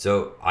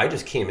so I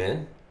just came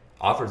in,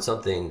 offered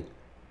something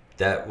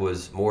that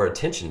was more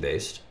attention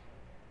based.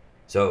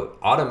 So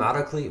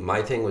automatically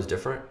my thing was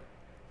different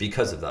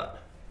because of that,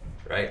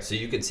 right? So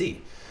you could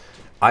see,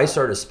 I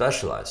started to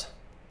specialize.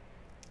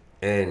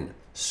 And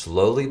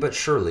slowly but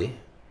surely,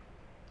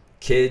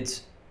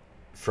 kids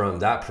from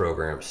that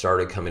program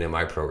started coming in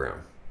my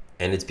program.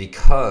 And it's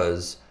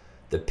because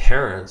the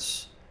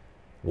parents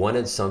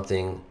wanted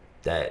something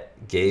that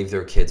gave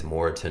their kids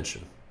more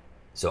attention.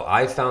 So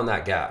I found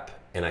that gap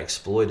and I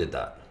exploited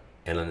that.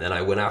 And then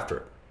I went after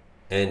it.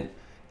 And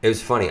it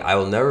was funny. I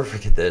will never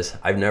forget this.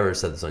 I've never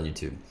said this on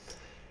YouTube.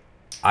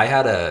 I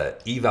had a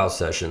eval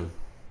session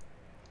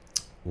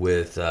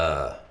with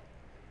a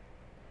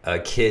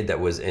kid that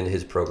was in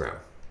his program,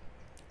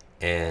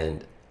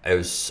 and it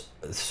was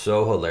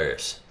so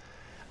hilarious.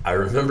 I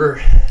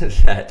remember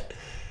that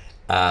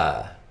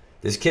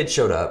this kid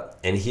showed up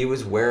and he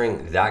was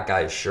wearing that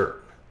guy's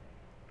shirt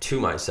to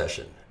my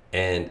session,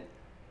 and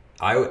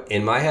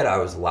in my head I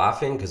was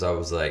laughing because I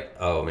was like,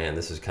 oh man,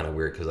 this is kind of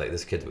weird because like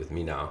this kid's with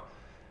me now,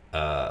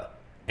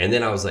 and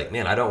then I was like,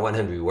 man, I don't want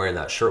him to be wearing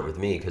that shirt with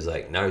me because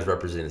like now he's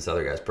representing this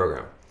other guy's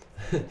program.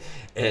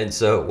 And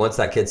so once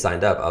that kid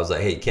signed up, I was like,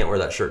 hey, you can't wear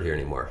that shirt here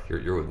anymore.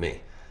 You're with me.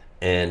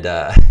 And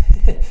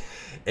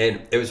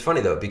and it was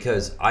funny though,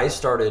 because I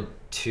started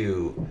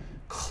to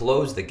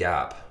close the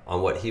gap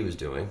on what he was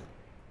doing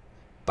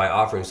by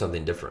offering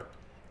something different.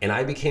 And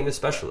I became a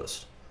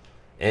specialist.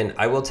 And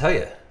I will tell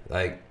you,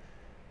 like,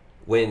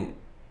 when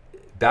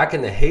back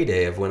in the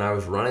heyday of when I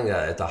was running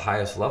that at the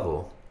highest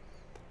level,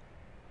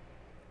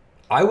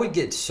 I would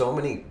get so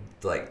many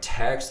like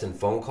text and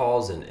phone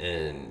calls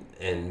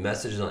and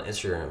messages on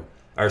Instagram,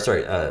 or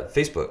sorry,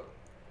 Facebook,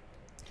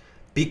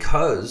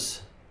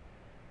 because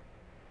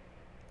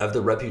of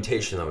the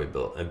reputation that we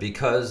built and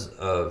because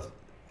of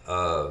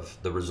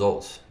the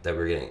results that we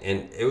were getting.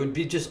 And it would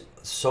be just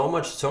so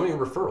many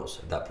referrals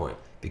at that point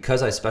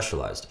because I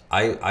specialized.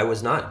 I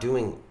was not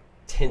doing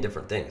 10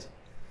 different things.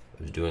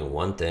 I was doing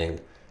one thing,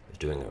 I was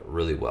doing it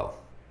really well,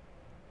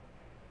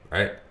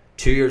 right?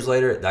 2 years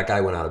later, that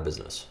guy went out of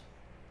business.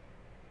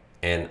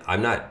 And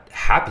I'm not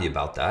happy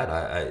about that.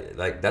 I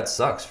like, that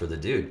sucks for the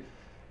dude.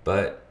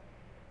 But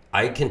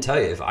I can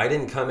tell you, if I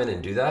didn't come in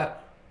and do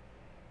that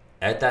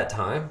at that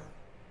time,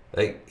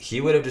 like, he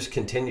would have just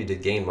continued to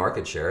gain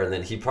market share, and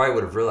then he probably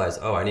would have realized,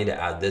 oh, I need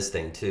to add this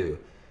thing too.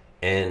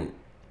 And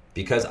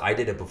because I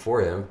did it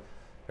before him,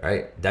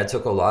 right, that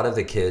took a lot of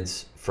the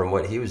kids from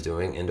what he was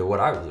doing into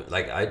what I was doing.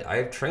 Like,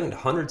 I've trained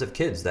hundreds of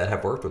kids that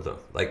have worked with him.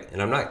 Like, and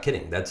I'm not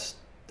kidding. That's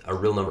a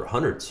real number,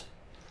 hundreds.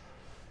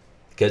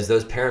 Because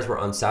those parents were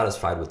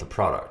unsatisfied with the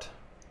product.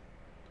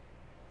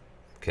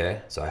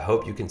 Okay, so I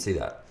hope you can see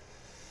that.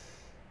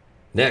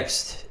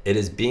 Next, it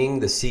is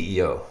being the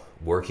CEO,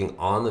 working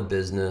on the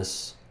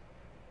business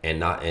and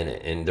not in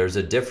it. And there's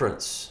a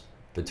difference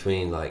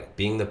between like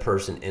being the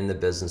person in the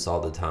business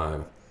all the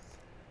time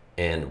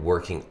and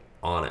working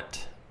on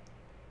it.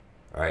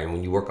 All right, and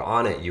when you work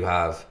on it, you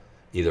have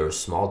either a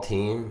small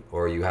team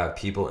or you have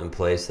people in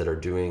place that are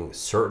doing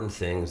certain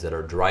things that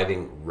are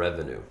driving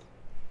revenue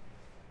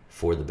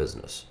for the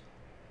business,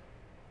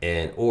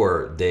 and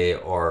or they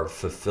are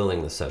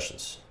fulfilling the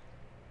sessions.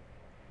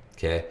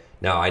 Okay,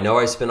 now I know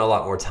I spend a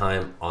lot more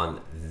time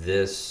on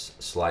this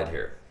slide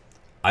here.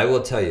 I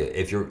will tell you,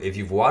 if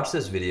you've watched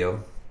this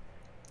video,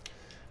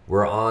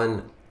 we're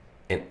on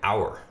an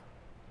hour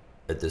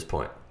at this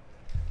point.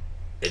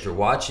 If you're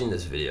watching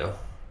this video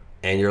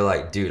and you're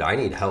like, dude, I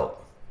need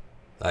help,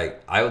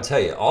 like, I will tell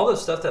you, all the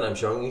stuff that I'm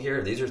showing you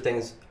here, these are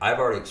things I've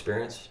already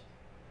experienced.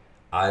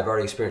 I've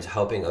already experienced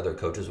helping other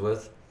coaches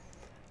with.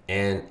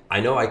 And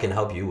I know I can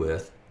help you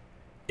with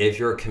if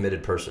you're a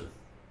committed person.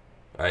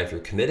 All right, if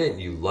you're committed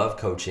and you love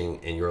coaching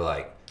and you're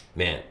like,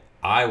 man,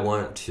 I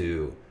want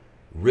to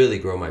really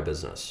grow my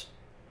business.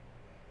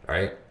 All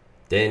right,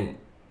 then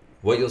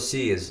what you'll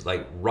see is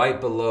like right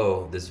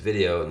below this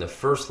video in the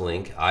first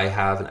link, I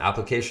have an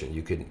application.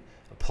 You could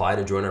apply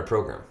to join our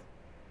program.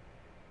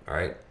 All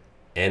right,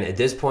 and at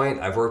this point,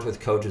 I've worked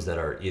with coaches that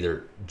are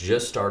either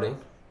just starting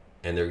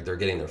and they're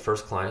getting their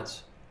first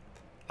clients.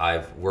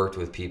 I've worked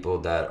with people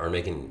that are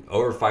making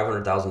over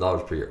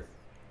 $500,000 per year,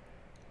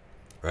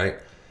 right?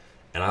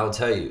 And I will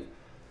tell you,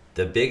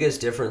 the biggest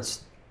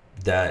difference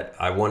that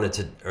I wanted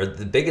to, or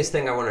the biggest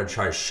thing I want to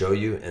try to show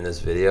you in this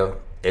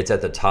video, it's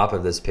at the top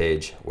of this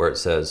page where it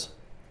says,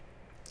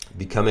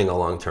 becoming a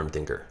long-term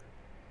thinker,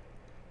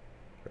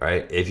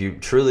 right? If you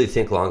truly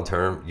think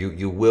long-term,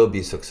 you will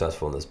be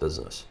successful in this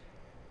business.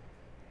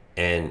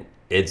 And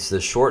it's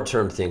the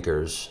short-term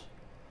thinkers,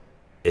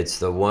 it's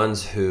the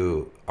ones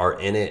who are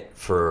in it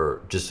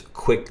for just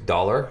quick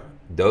dollar.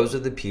 Those are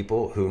the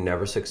people who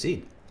never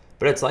succeed.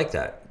 But it's like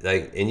that.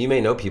 Like, and you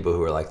may know people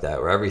who are like that,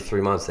 where every 3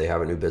 months they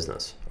have a new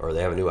business or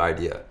they have a new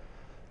idea.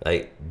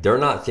 Like, they're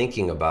not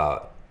thinking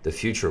about the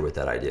future with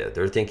that idea.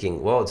 They're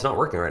thinking, well, it's not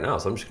working right now,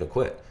 so I'm just going to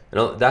quit.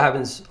 And that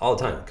happens all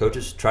the time.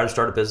 Coaches try to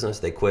start a business,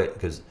 they quit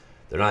because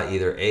they're not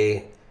either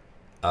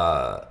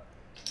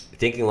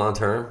thinking long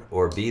term,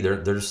 or B, they're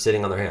just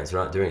sitting on their hands.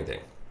 They're not doing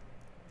anything.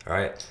 All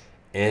right.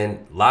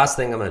 And last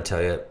thing I'm going to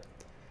tell you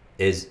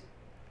is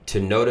to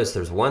notice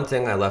there's one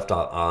thing I left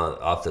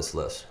off this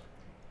list.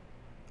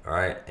 All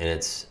right. And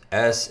it's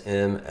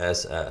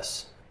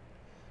SMSS.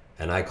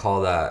 And I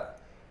call that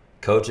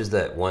coaches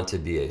that want to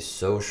be a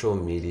social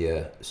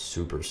media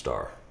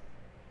superstar.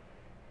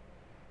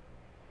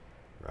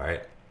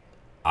 Right.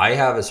 I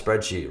have a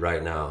spreadsheet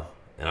right now,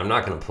 and I'm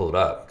not going to pull it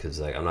up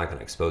because I'm not going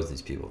to expose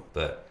these people,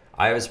 but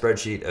I have a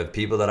spreadsheet of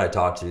people that I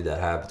talk to that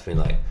have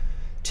between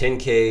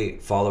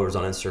 10K followers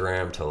on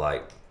Instagram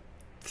to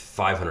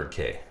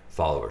 500K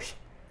followers.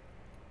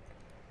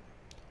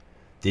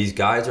 These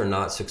guys are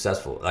not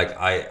successful.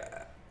 I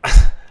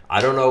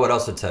don't know what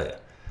else to tell you.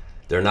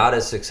 They're not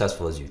as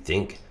successful as you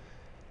think,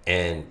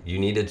 and you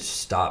need to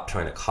stop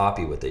trying to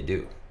copy what they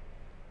do,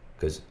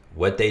 because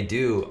what they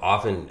do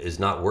often is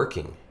not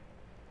working,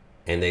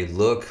 and they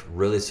look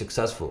really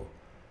successful.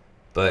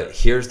 But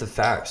here's the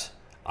facts.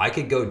 I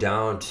could go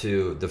down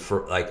to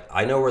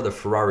I know where the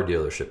Ferrari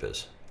dealership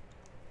is.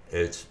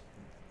 It's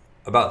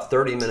about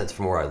 30 minutes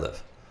from where I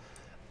live.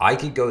 I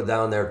could go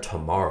down there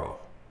tomorrow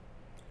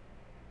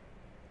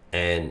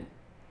and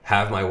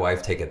have my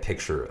wife take a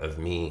picture of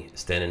me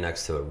standing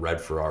next to a red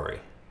Ferrari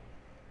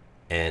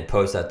and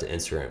post that to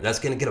Instagram. That's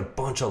going to get a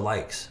bunch of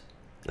likes.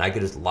 And I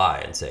could just lie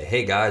and say,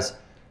 hey guys,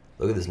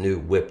 look at this new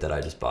whip that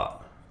I just bought.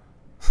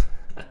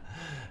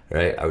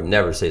 Right? I would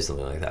never say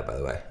something like that, by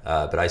the way.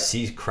 But I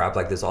see crap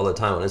like this all the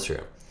time on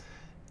Instagram.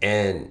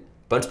 And a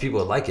bunch of people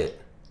would like it.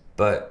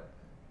 But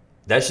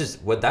that's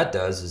just, what that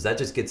does is that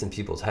just gets in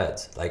people's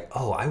heads. Like,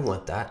 oh, I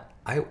want that.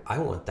 I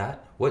want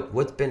that.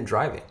 What's been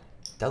driving?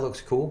 That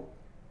looks cool.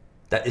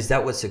 Is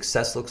that what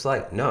success looks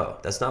like? No,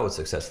 that's not what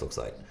success looks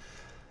like.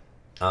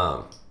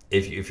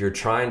 If you're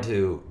trying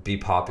to be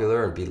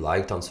popular and be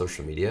liked on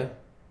social media,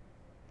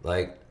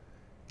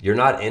 you're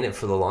not in it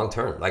for the long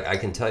term. I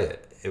can tell you.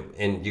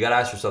 And you got to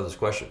ask yourself this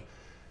question.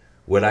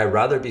 Would I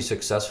rather be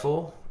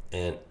successful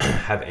and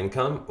have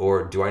income,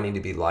 or do I need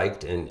to be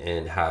liked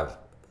and have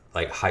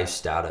high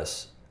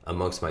status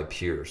amongst my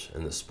peers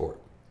in the sport?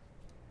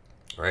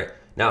 All right.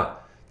 Now,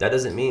 that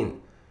doesn't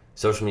mean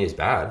social media is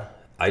bad.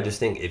 I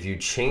just think if you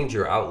change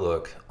your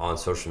outlook on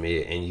social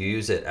media and you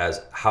use it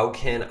as, how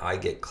can I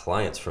get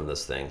clients from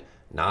this thing?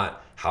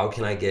 Not how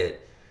can I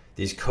get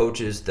these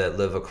coaches that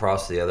live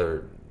across the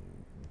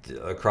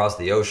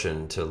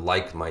ocean to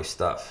like my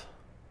stuff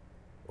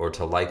or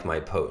to like my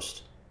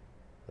post.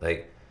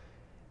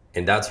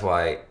 And that's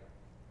why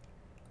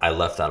I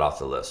left that off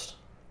the list,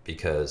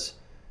 because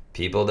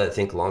people that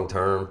think long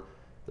term,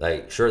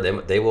 sure,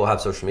 they will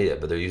have social media,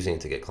 but they're using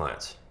it to get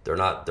clients. They're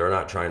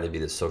not trying to be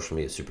this social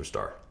media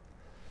superstar.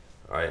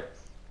 All right.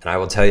 And I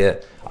will tell you,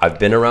 I've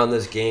been around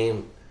this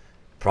game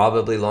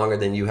probably longer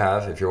than you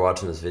have if you're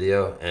watching this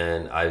video,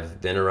 and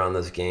I've been around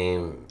this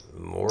game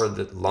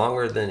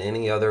longer than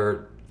any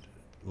other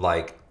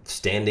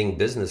standing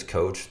business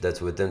coach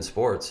that's within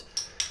sports,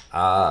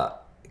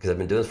 because I've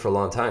been doing this for a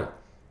long time.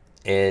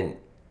 And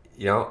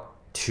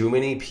too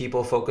many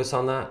people focus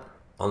on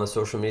the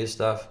social media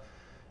stuff,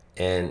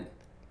 and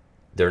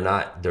they're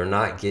not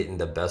getting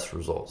the best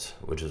results,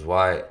 which is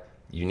why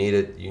you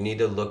need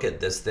to look at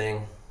this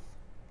thing.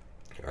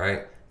 All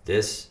right,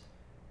 this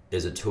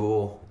is a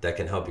tool that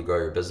can help you grow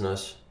your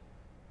business,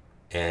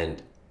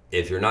 and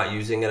if you're not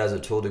using it as a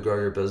tool to grow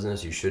your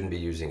business, you shouldn't be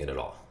using it at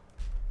all.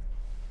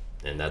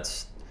 And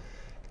that's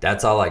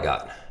all I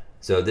got.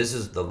 So this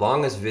is the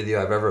longest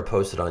video I've ever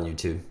posted on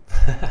YouTube.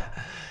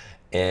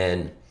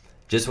 And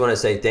just want to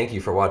say thank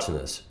you for watching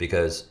this,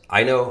 because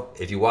I know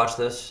if you watch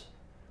this,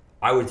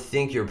 I would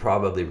think you're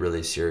probably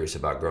really serious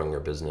about growing your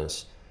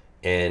business.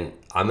 And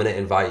I'm going to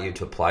invite you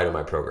to apply to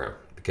my program,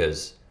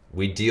 because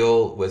we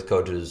deal with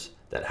coaches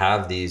that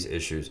have these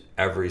issues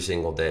every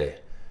single day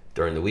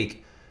during the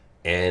week.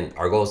 And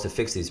our goal is to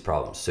fix these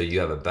problems so you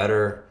have a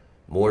better,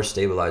 more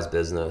stabilized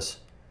business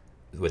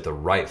with the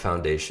right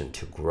foundation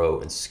to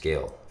grow and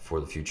scale for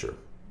the future.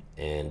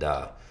 And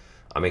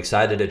I'm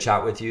excited to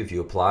chat with you. If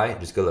you apply,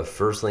 just go to the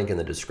first link in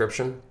the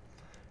description.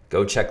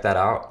 Go check that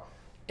out.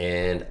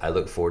 And I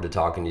look forward to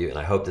talking to you. And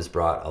I hope this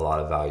brought a lot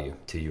of value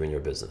to you and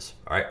your business.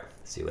 All right.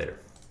 See you later.